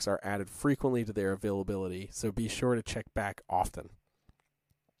products are added frequently to their availability, so be sure to check back often.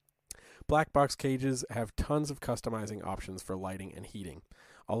 Black Box Cages have tons of customizing options for lighting and heating.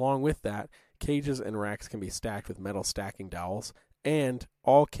 Along with that, cages and racks can be stacked with metal stacking dowels, and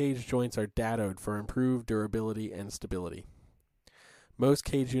all cage joints are dadoed for improved durability and stability. Most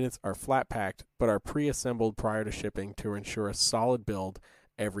cage units are flat packed, but are pre-assembled prior to shipping to ensure a solid build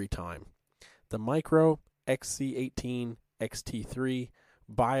every time. The Micro, XC18, XT3,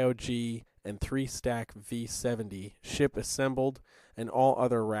 Bio-G, and 3-stack V70 ship assembled, and all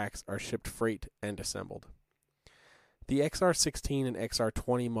other racks are shipped freight and assembled. The XR16 and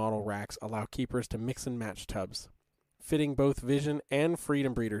XR20 model racks allow keepers to mix and match tubs. Fitting both Vision and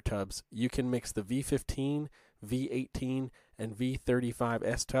Freedom Breeder tubs, you can mix the V15, V18, and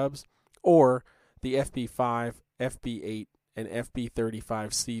V35S tubs, or the FB5, FB8, and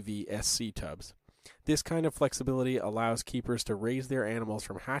FB35CV SC tubs. This kind of flexibility allows keepers to raise their animals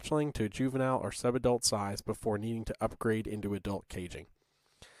from hatchling to juvenile or subadult size before needing to upgrade into adult caging.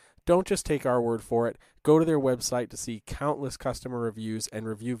 Don't just take our word for it. Go to their website to see countless customer reviews and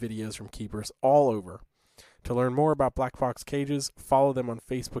review videos from keepers all over. To learn more about Black Box Cages, follow them on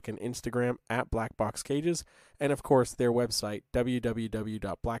Facebook and Instagram at Black Box Cages, and of course their website,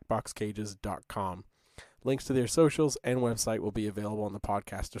 www.blackboxcages.com. Links to their socials and website will be available in the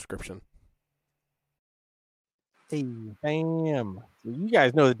podcast description. Hey, bam. So you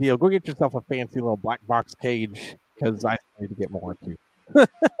guys know the deal. Go get yourself a fancy little Black Box cage, because I need to get more too.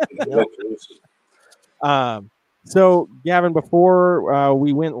 So Gavin, before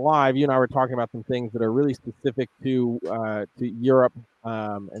we went live, you and I were talking about some things that are really specific to Europe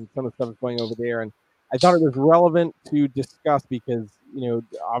and some of the stuff that's going over there, and I thought it was relevant to discuss because, you know,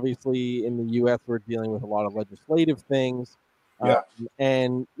 obviously in the U.S. we're dealing with a lot of legislative things,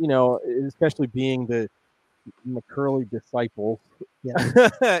 and, you know, especially being the McCurley disciples,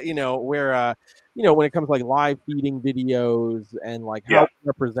 you know, where you know, when it comes to like live feeding videos and like how we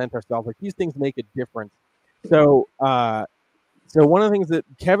represent ourselves, like these things make a difference. So so one of the things that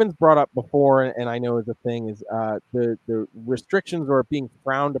Kevin's brought up before, and I know is a thing, is the restrictions or being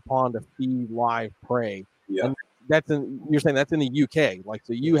frowned upon to feed live prey. And you're saying that's in the UK, like,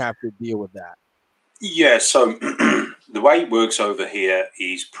 so you have to deal with that. Yeah, so the way it works over here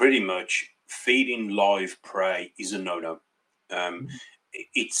is pretty much feeding live prey is a no-no.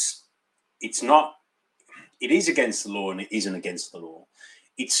 It's not. It is against the law and it isn't against the law.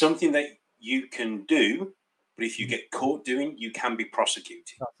 It's something that you can do, but if you get caught doing, you can be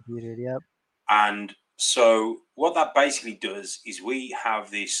prosecuted. Yep. And so what that basically does is we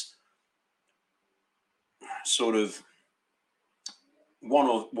have this sort of one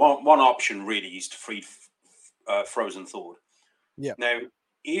option really is to feed frozen thawed. Yeah. Now,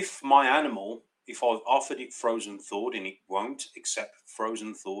 if my animal, if I've offered it frozen thawed and it won't accept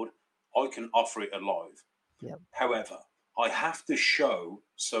frozen thawed, I can offer it alive. Yep. However, I have to show.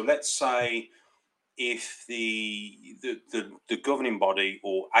 So let's say if the governing body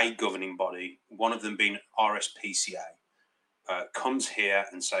or a governing body, one of them being RSPCA, comes here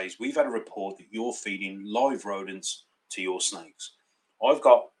and says, we've had a report that you're feeding live rodents to your snakes. I've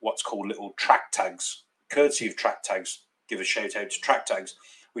got what's called little track tags, courtesy of track tags. Give a shout out to track tags.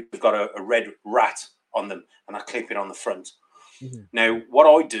 We've got a red rat on them, and I clip it on the front. Mm-hmm. Now, what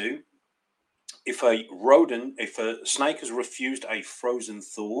I do, if a snake has refused a frozen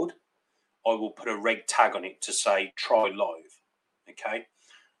thawed, I will put a red tag on it to say try live. Okay.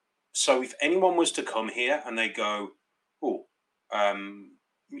 So if anyone was to come here and they go,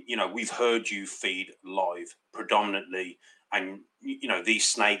 we've heard you feed live predominantly, and these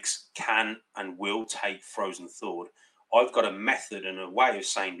snakes can and will take frozen thawed. I've got a method and a way of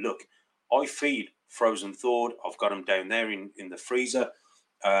saying, look, I feed frozen thawed. I've got them down there in the freezer.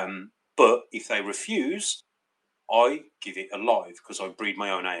 But if they refuse, I give it alive because I breed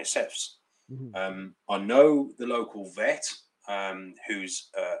my own ASFs. Mm-hmm. I know the local vet who's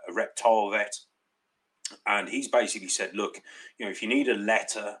a reptile vet. And he's basically said, look, if you need a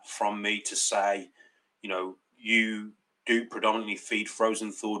letter from me to say, you do predominantly feed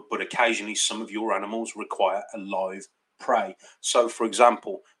frozen thawed, but occasionally some of your animals require a live prey. So, for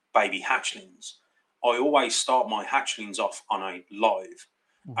example, baby hatchlings. I always start my hatchlings off on a live.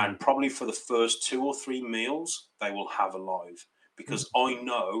 Mm-hmm. And probably for the first 2 or 3 meals, they will have a live. Because I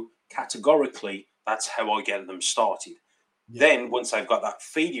know categorically that's how I get them started. Yeah. Then once they've got that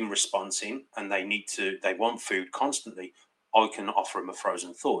feeding response in and they want food constantly, I can offer them a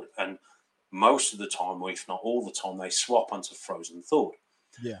frozen thawed. And most of the time, or if not all the time, they swap onto frozen thawed.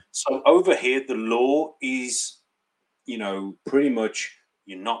 Yeah. So over here, the law is, pretty much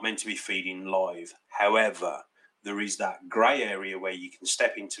you're not meant to be feeding live. However, there is that grey area where you can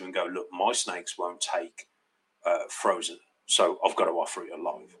step into and go, look, my snakes won't take frozen. So I've got to offer it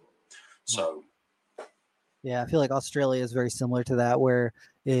alive. So... Yeah, I feel like Australia is very similar to that, where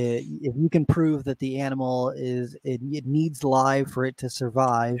if you can prove that the animal it needs live for it to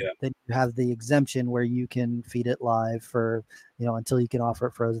survive, then you have the exemption where you can feed it live for, until you can offer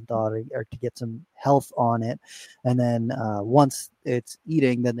it frozen thawed or to get some health on it. And then once it's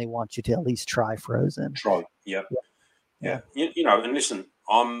eating, then they want you to at least try frozen. Try, yeah. And listen,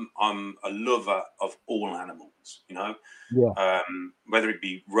 I'm a lover of all animals, whether it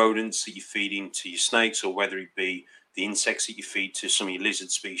be rodents that you're feeding to your snakes or whether it be the insects that you feed to some of your lizard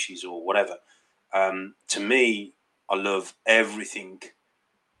species or whatever. To me, I love everything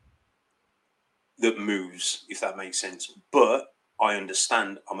that moves, if that makes sense. But I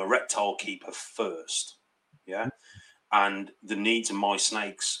understand I'm a reptile keeper first, and the needs of my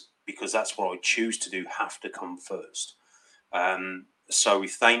snakes, because that's what I choose to do, have to come first. So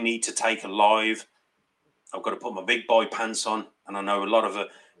if they need to take a live, I've got to put my big boy pants on. And I know a lot of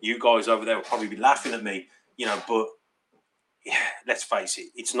you guys over there will probably be laughing at me, but let's face it,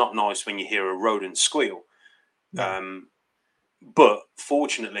 it's not nice when you hear a rodent squeal. Yeah. But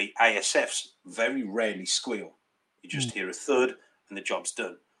fortunately, ASFs very rarely squeal. You just hear a thud and the job's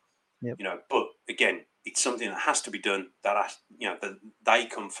done. Yep. But again, it's something that has to be done that they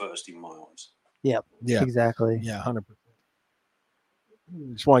come first in my eyes. Yep. Yeah, exactly. Yeah, 100%.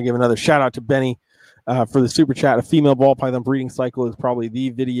 Just want to give another shout out to Benny for the super chat. A female ball python breeding cycle is probably the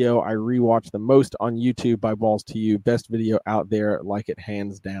video I rewatch the most on YouTube by Balls to You. Best video out there, like it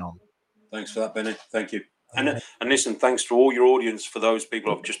hands down. Thanks for that, Benny. Thank you. And listen, thanks to all your audience. For those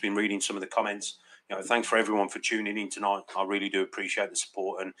people I've just been reading some of the comments, thanks for everyone for tuning in tonight. I really do appreciate the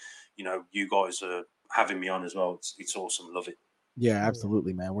support, and you guys are having me on as well. It's awesome. Love it. Yeah,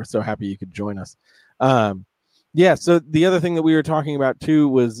 absolutely, man. We're so happy you could join us. Yeah, so the other thing that we were talking about too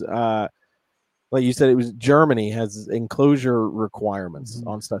was, like you said, it was Germany has enclosure requirements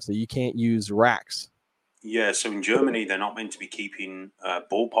on stuff, so you can't use racks. Yeah, so in Germany, they're not meant to be keeping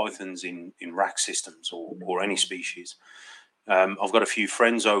ball pythons in rack systems or any species. I've got a few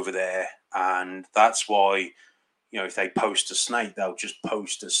friends over there And that's why, if they post a snake, they'll just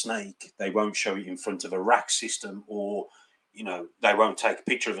post a snake. They won't show it in front of a rack system, or, they won't take a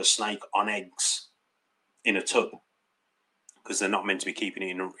picture of a snake on eggs in a tub, because they're not meant to be keeping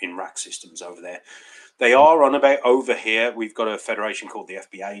it in rack systems over there. They are on about over here. We've got a federation called the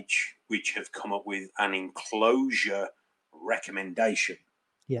FBH, which have come up with an enclosure recommendation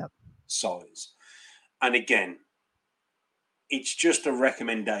size. And again, it's just a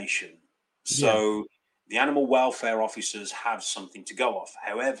recommendation. So the animal welfare officers have something to go off.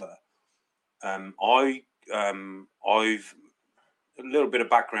 However, I've a little bit of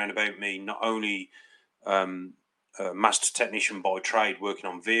background about me, not only a master technician by trade working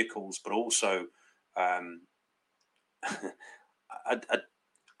on vehicles, but also I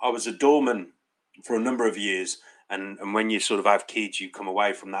was a doorman for a number of years. And when you sort of have kids, you come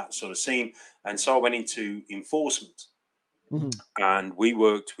away from that sort of scene. And so I went into enforcement. And we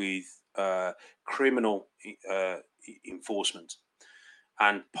worked with criminal enforcement.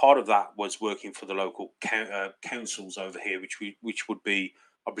 And part of that was working for the local councils over here, which would be,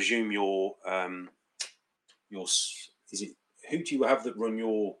 I presume, your is it, who do you have that run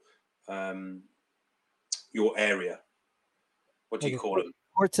your area? What do you call it?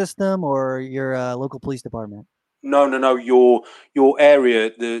 Court system or your local police department? No. Your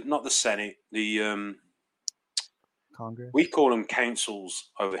area, not the Senate, the Congress. We call them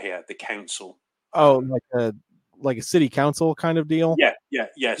councils over here. The council. Oh, like a city council kind of deal.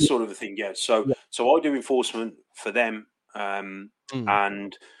 Yeah, sort of a thing. Yeah. So I do enforcement for them,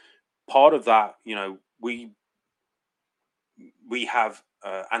 and part of that, we have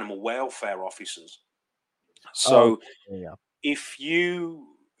animal welfare officers. So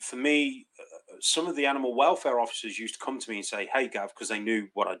for me, some of the animal welfare officers used to come to me and say, "Hey, Gav," because they knew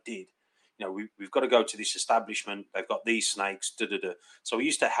what I did. We've got to go to this establishment. They've got these snakes. So we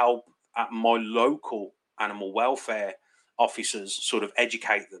used to help at my local animal welfare officers sort of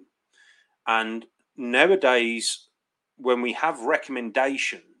educate them. And nowadays, when we have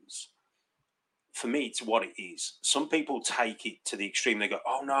recommendations, for me, it's what it is. Some people take it to the extreme. They go,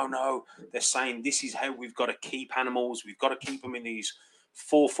 "Oh, no. They're saying this is how we've got to keep animals. We've got to keep them in these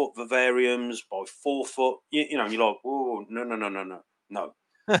 4-foot vivariums by 4 foot." You're like, "Oh, no.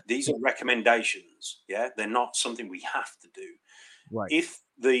 These are recommendations. Yeah, they're not something we have to do." Right. If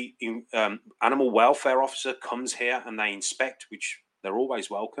the animal welfare officer comes here and they inspect, which they're always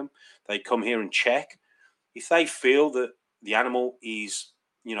welcome, they come here and check. If they feel that the animal is,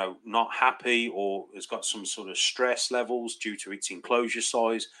 not happy or has got some sort of stress levels due to its enclosure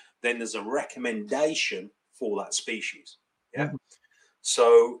size, then there's a recommendation for that species. Yeah. Mm-hmm.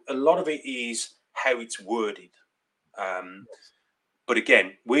 So a lot of it is how it's worded. But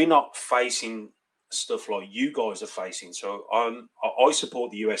again, we're not facing stuff like you guys are facing. So I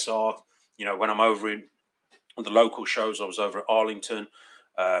support the USARK. When I'm over in the local shows, I was over at Arlington,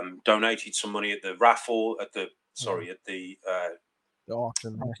 donated some money at the raffle at the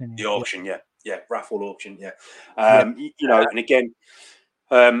auction. The auction, yeah, raffle auction, yeah. And again,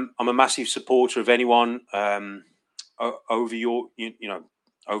 I'm a massive supporter of anyone over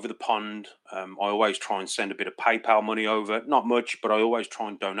over the pond. I always try and send a bit of PayPal money over, not much, but I always try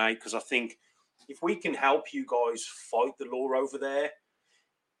and donate, because I think if we can help you guys fight the law over there,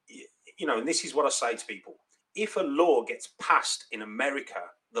 and this is what I say to people: if a law gets passed in America,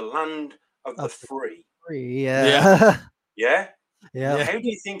 the land of the free, yeah. How do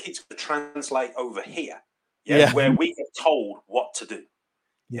you think it's going to translate over here? Where we get told what to do.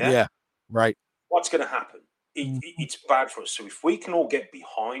 Yeah. Right. What's going to happen? It's bad for us. So if we can all get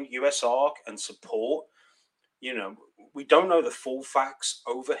behind USARK and support, we don't know the full facts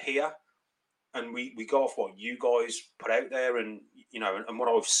over here, and we go off what you guys put out there, and and what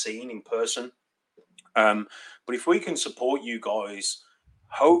I've seen in person. But if we can support you guys,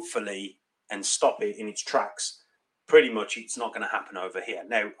 hopefully, and stop it in its tracks, pretty much it's not going to happen over here.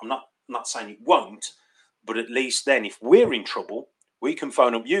 Now, I'm not saying it won't, but at least then, if we're in trouble, we can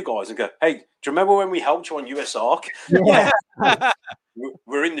phone up you guys and go, "Hey, do you remember when we helped you on USARK? Yeah.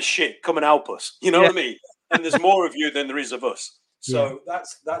 We're in the shit. Come and help us." You know what I mean? And there's more of you than there is of us. So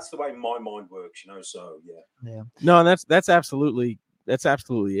that's the way my mind works, So yeah. No, and that's absolutely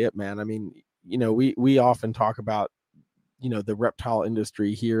it, man. I mean, we often talk about the reptile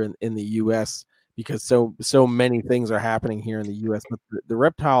industry here in the U.S. because so many things are happening here in the U.S. But the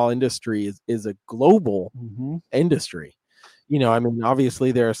reptile industry is a global industry. I mean,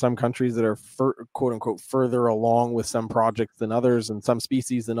 obviously there are some countries that are quote unquote further along with some projects than others and some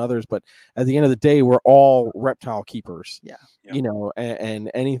species than others. But at the end of the day, we're all reptile keepers. Yeah. And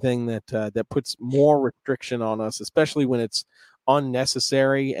anything that puts more restriction on us, especially when it's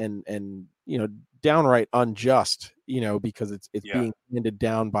unnecessary and downright unjust, because it's being handed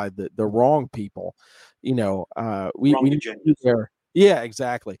down by the wrong people. We need to be there. Yeah,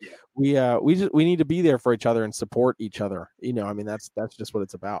 exactly. Yeah. We need to be there for each other and support each other. That's just what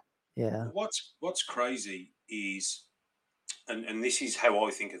it's about. Yeah. What's crazy is, and this is how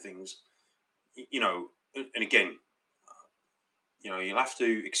I think of things, and again, you'll have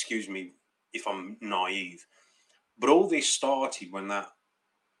to excuse me if I'm naive, but all this started when a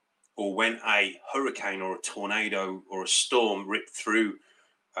hurricane or a tornado or a storm ripped through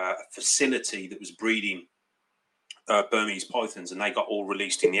a facility that was breeding Burmese pythons, and they got all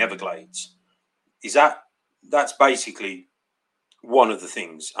released in the Everglades. That's basically one of the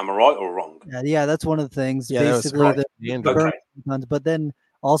things? Am I right or wrong? Yeah, that's one of the things. Yeah, basically, the pythons, but then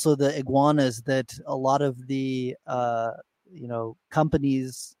also the iguanas that a lot of the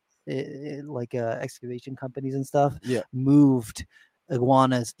companies, like excavation companies and stuff, moved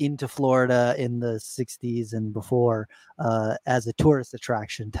iguanas into Florida in the 60s and before as a tourist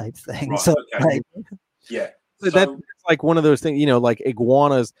attraction type thing. Right, so that's like one of those things, like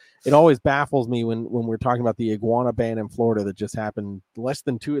iguanas. It always baffles me when we're talking about the iguana ban in Florida that just happened a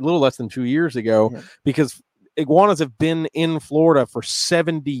little less than 2 years ago, because iguanas have been in Florida for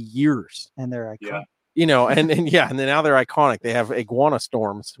 70 years. And they're iconic. And then now they're iconic. They have iguana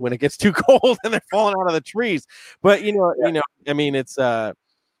storms when it gets too cold and they're falling out of the trees. But it's that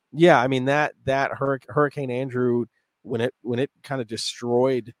Hurricane Andrew, when it kind of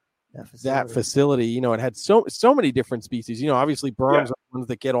destroyed that facility, it had so many different species. Obviously berms are ones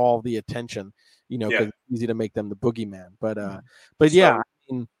that get all the attention, because it's easy to make them the boogeyman. But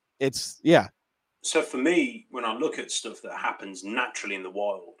So for me, when I look at stuff that happens naturally in the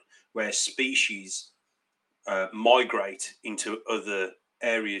wild, where species migrate into other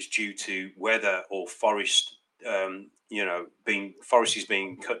areas due to weather or forest, forest is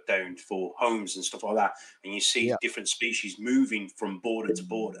being cut down for homes and stuff like that, and you see different species moving from border to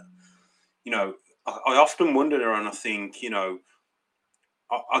border. I often wonder, and I think,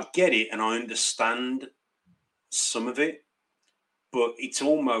 I get it and I understand some of it, but it's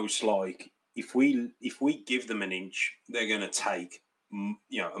almost like if we give them an inch, they're going to take a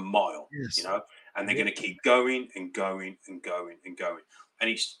mile, and they're going to keep going and going and going and going, and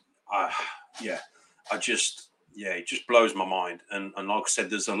it's it just blows my mind. And like I said,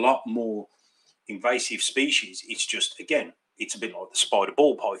 there's a lot more invasive species. It's just, again, it's a bit like the spider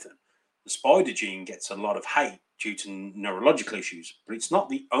ball python. The spider gene gets a lot of hate due to neurological issues, but it's not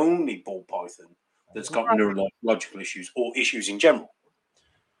the only ball python that's got neurological issues or issues in general.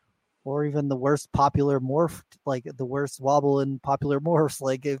 Or even the worst popular morph, like the worst wobble in popular morphs.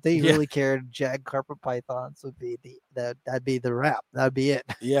 Like if they really cared, jag carpet pythons would be that'd be the wrap. That'd be it.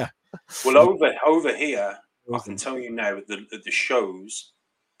 Yeah. Well, over here, I can tell you now at the shows,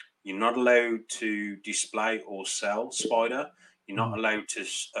 you're not allowed to display or sell spider. You're not allowed to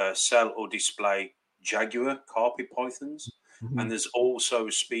sell or display jaguar carpet pythons. And there's also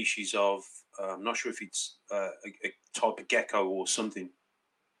a species of, I'm not sure if it's a type of gecko or something,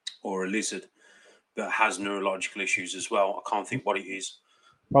 or a lizard that has neurological issues as well. I can't think what it is.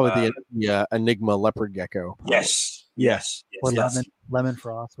 Probably the Enigma leopard gecko. Yes. Or lemon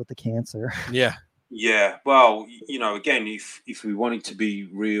frost with the cancer. Yeah. Yeah. Well, again, if we wanted to be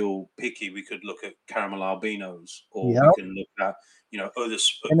real picky, we could look at caramel albinos, or we can look at,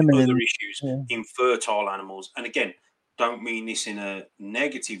 other issues, infertile animals. And again, don't mean this in a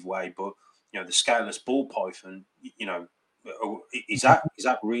negative way, but, the scaleless ball python, is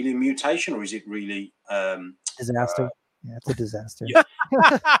that really a mutation, or is it really disaster? It's a disaster. Yeah.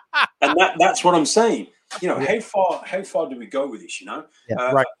 And that's what I'm saying. How far do we go with this?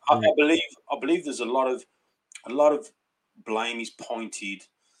 Right. I believe there's a lot of blame is pointed.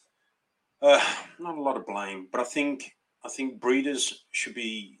 Not a lot of blame, but I think breeders should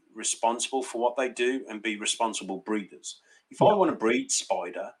be responsible for what they do and be responsible breeders. If I want to breed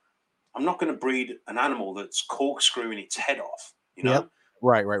spider, I'm not going to breed an animal that's corkscrewing its head off.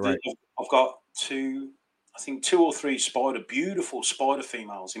 Right. I've got two or three beautiful spider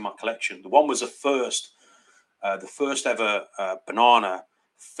females in my collection. The one was the first ever banana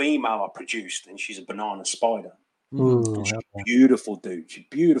female I produced, and she's a banana spider. She's beautiful, dude. She's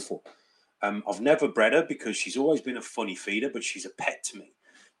beautiful. I've never bred her because she's always been a funny feeder, but she's a pet to me.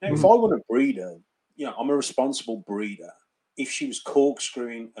 Now, if I want to breed her, I'm a responsible breeder. If she was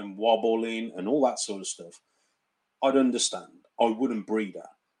corkscrewing and wobbling and all that sort of stuff, I'd understand. I wouldn't breed her.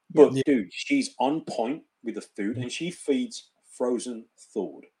 But, dude, she's on point with the food, and she feeds frozen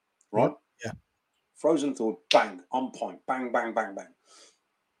thawed, right? Yeah. Frozen thawed, bang, on point, bang, bang, bang, bang.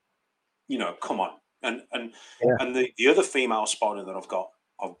 Come on. And the other female spider that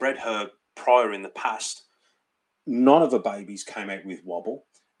I've bred her prior in the past. None of the babies came out with wobble.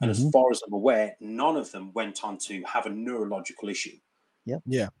 And as far as I'm aware, none of them went on to have a neurological issue.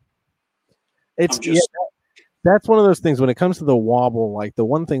 Yeah. That's one of those things when it comes to the wobble. Like the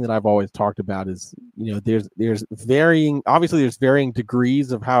one thing that I've always talked about is, there's varying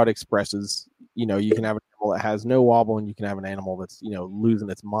degrees of how it expresses. You can have an animal that has no wobble, and you can have an animal that's losing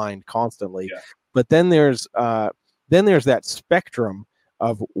its mind constantly. Yeah. But then there's that spectrum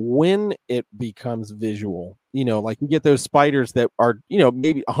of when it becomes visual. Like you get those spiders that are,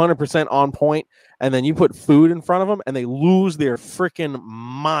 maybe 100% on point, and then you put food in front of them and they lose their freaking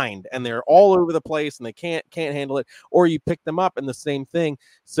mind and they're all over the place and they can't handle it. Or you pick them up and the same thing.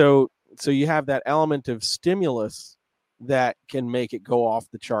 So you have that element of stimulus that can make it go off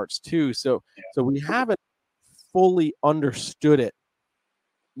the charts too. So we haven't fully understood it,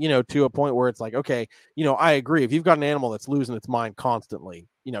 to a point where it's like, okay, I agree. If you've got an animal that's losing its mind constantly,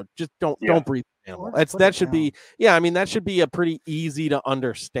 just don't breathe the animal. That should be a pretty easy to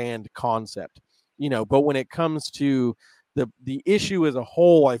understand concept, but when it comes to the issue as a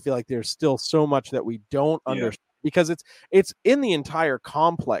whole, I feel like there's still so much that we don't understand because it's in the entire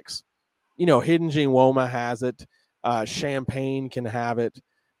complex. Hidden Gene Woma has it. Champagne can have it.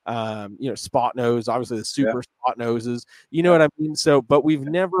 Spot nose, obviously the super spot noses, what I mean? So, but we've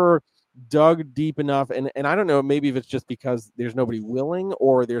never dug deep enough. And I don't know, maybe if it's just because there's nobody willing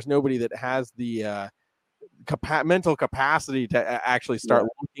or there's nobody that has the mental capacity to actually start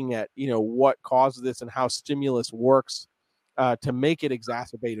looking at, what causes this and how stimulus works to make it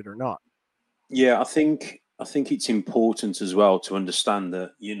exacerbated or not. Yeah, I think it's important as well to understand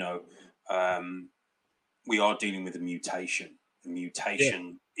that, we are dealing with a mutation.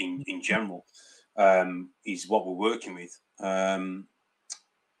 In general is what we're working with.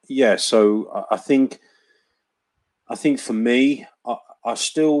 So I think for me, I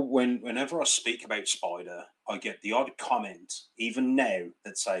still whenever I speak about spider, I get the odd comment even now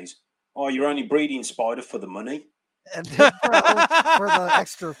that says, "Oh, you're only breeding spider for the money." And for the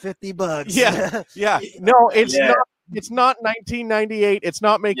extra $50. Yeah. No, it's not. It's not 1998. It's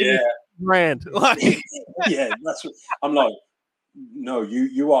not making grand. That's what I'm like. No,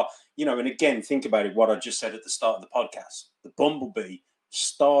 you are, and again, think about it, what I just said at the start of the podcast. The bumblebee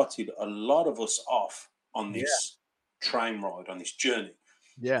started a lot of us off on this train ride, on this journey.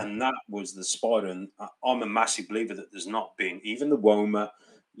 Yeah. And that was the spider. And I'm a massive believer that there's not been, even the Woma,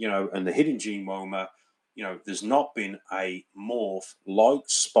 and the Hidden Gene Woma, there's not been a morph like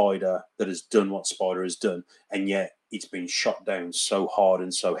spider that has done what spider has done. And yet it's been shot down so hard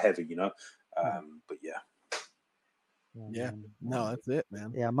and so heavy, but yeah, no, that's it,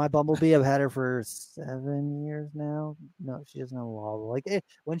 man. Yeah, my bumblebee, I've had her for 7 years now. No, she doesn't have a wobble. Like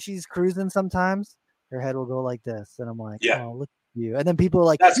when she's cruising, sometimes her head will go like this, and I'm like, "Oh, look at you!" And then people are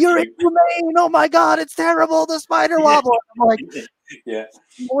like, "You're inhumane! Oh my god, it's terrible! The spider wobble!" I'm like,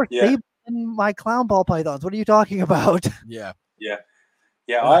 "More stable than my clown ball pythons. What are you talking about?" Yeah.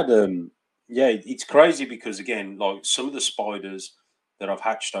 I had it's crazy because again, like some of the spiders that I've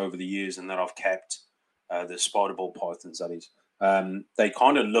hatched over the years and that I've kept. The spider ball pythons, that is, they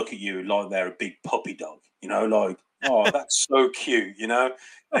kind of look at you like they're a big puppy dog, like, oh, that's so cute, and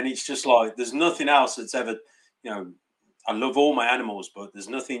it's just like, there's nothing else that's ever, I love all my animals, but there's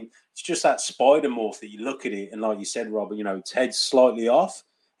nothing, it's just that spider morph that you look at it, and like you said, Robert, its head's slightly off,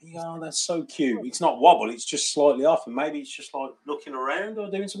 and you go, oh, that's so cute. It's not wobble, it's just slightly off, and maybe it's just like looking around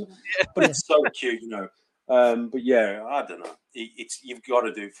or doing something, but it's so cute, but yeah, I don't know, you've got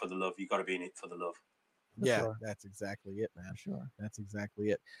to do it for the love, you've got to be in it for the love. That's exactly it, man. That's exactly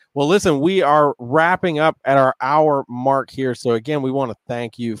it. Well, listen, we are wrapping up at our hour mark here. So again, we want to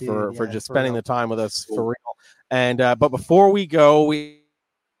thank you for just spending the time with us for real. And but before we go, we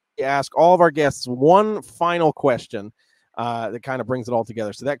ask all of our guests one final question that kind of brings it all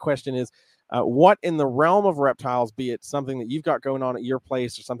together. So that question is, what in the realm of reptiles, be it something that you've got going on at your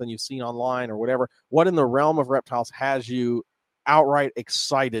place or something you've seen online or whatever, what in the realm of reptiles has you outright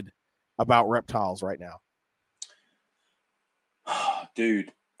excited about reptiles right now?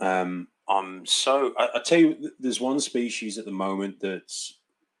 Dude, I'm so, I tell you, there's one species at the moment that's,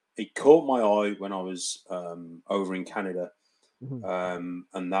 it caught my eye when I was over in Canada,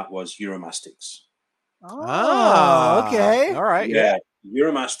 and that was Uromastyx. Oh, okay. All right. Yeah,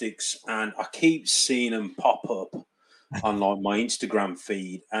 Uromastyx, and I keep seeing them pop up on like my Instagram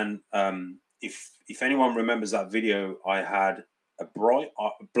feed. And if anyone remembers that video, I had a bright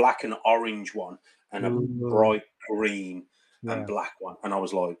black and orange one and a bright green and black one, and I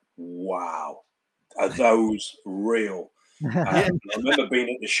was like, wow, are those real? I remember being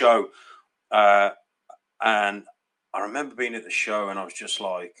at the show And I remember being at the show, and I was just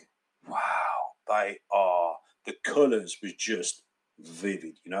like, wow, the colors was just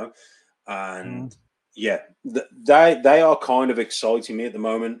vivid, and yeah, they are kind of exciting me at the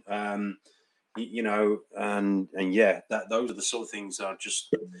moment. And yeah, those are the sort of things that are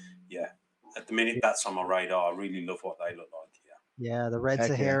just, at the minute that's on my radar. I really love what they look like. Yeah, the red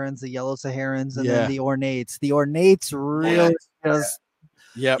Saharans, the yellow Saharans, and then the ornates. The ornates really just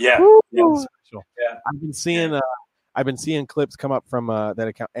yeah. I've been seeing clips come up from that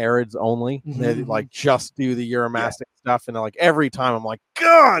account, Arids Only. They like just do the Uromastic stuff, and like every time I'm like,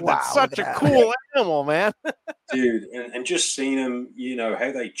 God, that's such a cool animal, man. Dude, and just seeing them,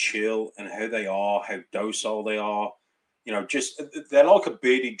 how they chill and how they are, how docile they are. Just they're like a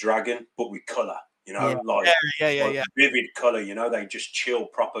bearded dragon, but with color. Vivid color. They just chill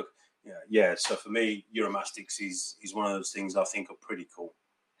proper. Yeah. So for me, Uromastics is one of those things I think are pretty cool.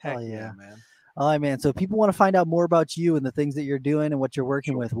 Hell yeah, man. All right, man. So if people want to find out more about you and the things that you're doing and what you're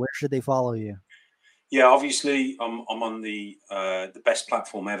working with, where should they follow you? Yeah, obviously I'm on the best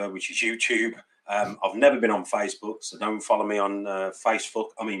platform ever, which is YouTube. I've never been on Facebook, so don't follow me on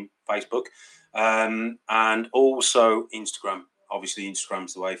Facebook. And also Instagram. Obviously,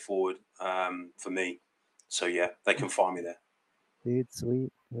 Instagram's the way forward for me. So yeah, they can find me there. Dude, sweet.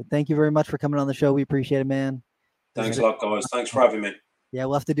 Well, thank you very much for coming on the show. We appreciate it, man. Thanks a lot, guys. Thanks for having me. Yeah,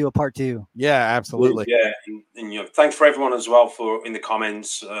 we'll have to do a part 2. Yeah, absolutely. Yeah, and thanks for everyone as well for in the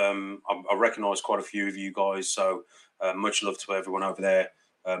comments. I recognize quite a few of you guys, so much love to everyone over there.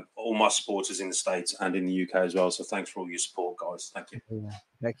 All my supporters in the States and in the UK as well. So thanks for all your support, guys. Thank you.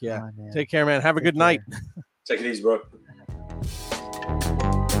 Heck yeah. Take care, man. Have a good night. Take it easy, bro.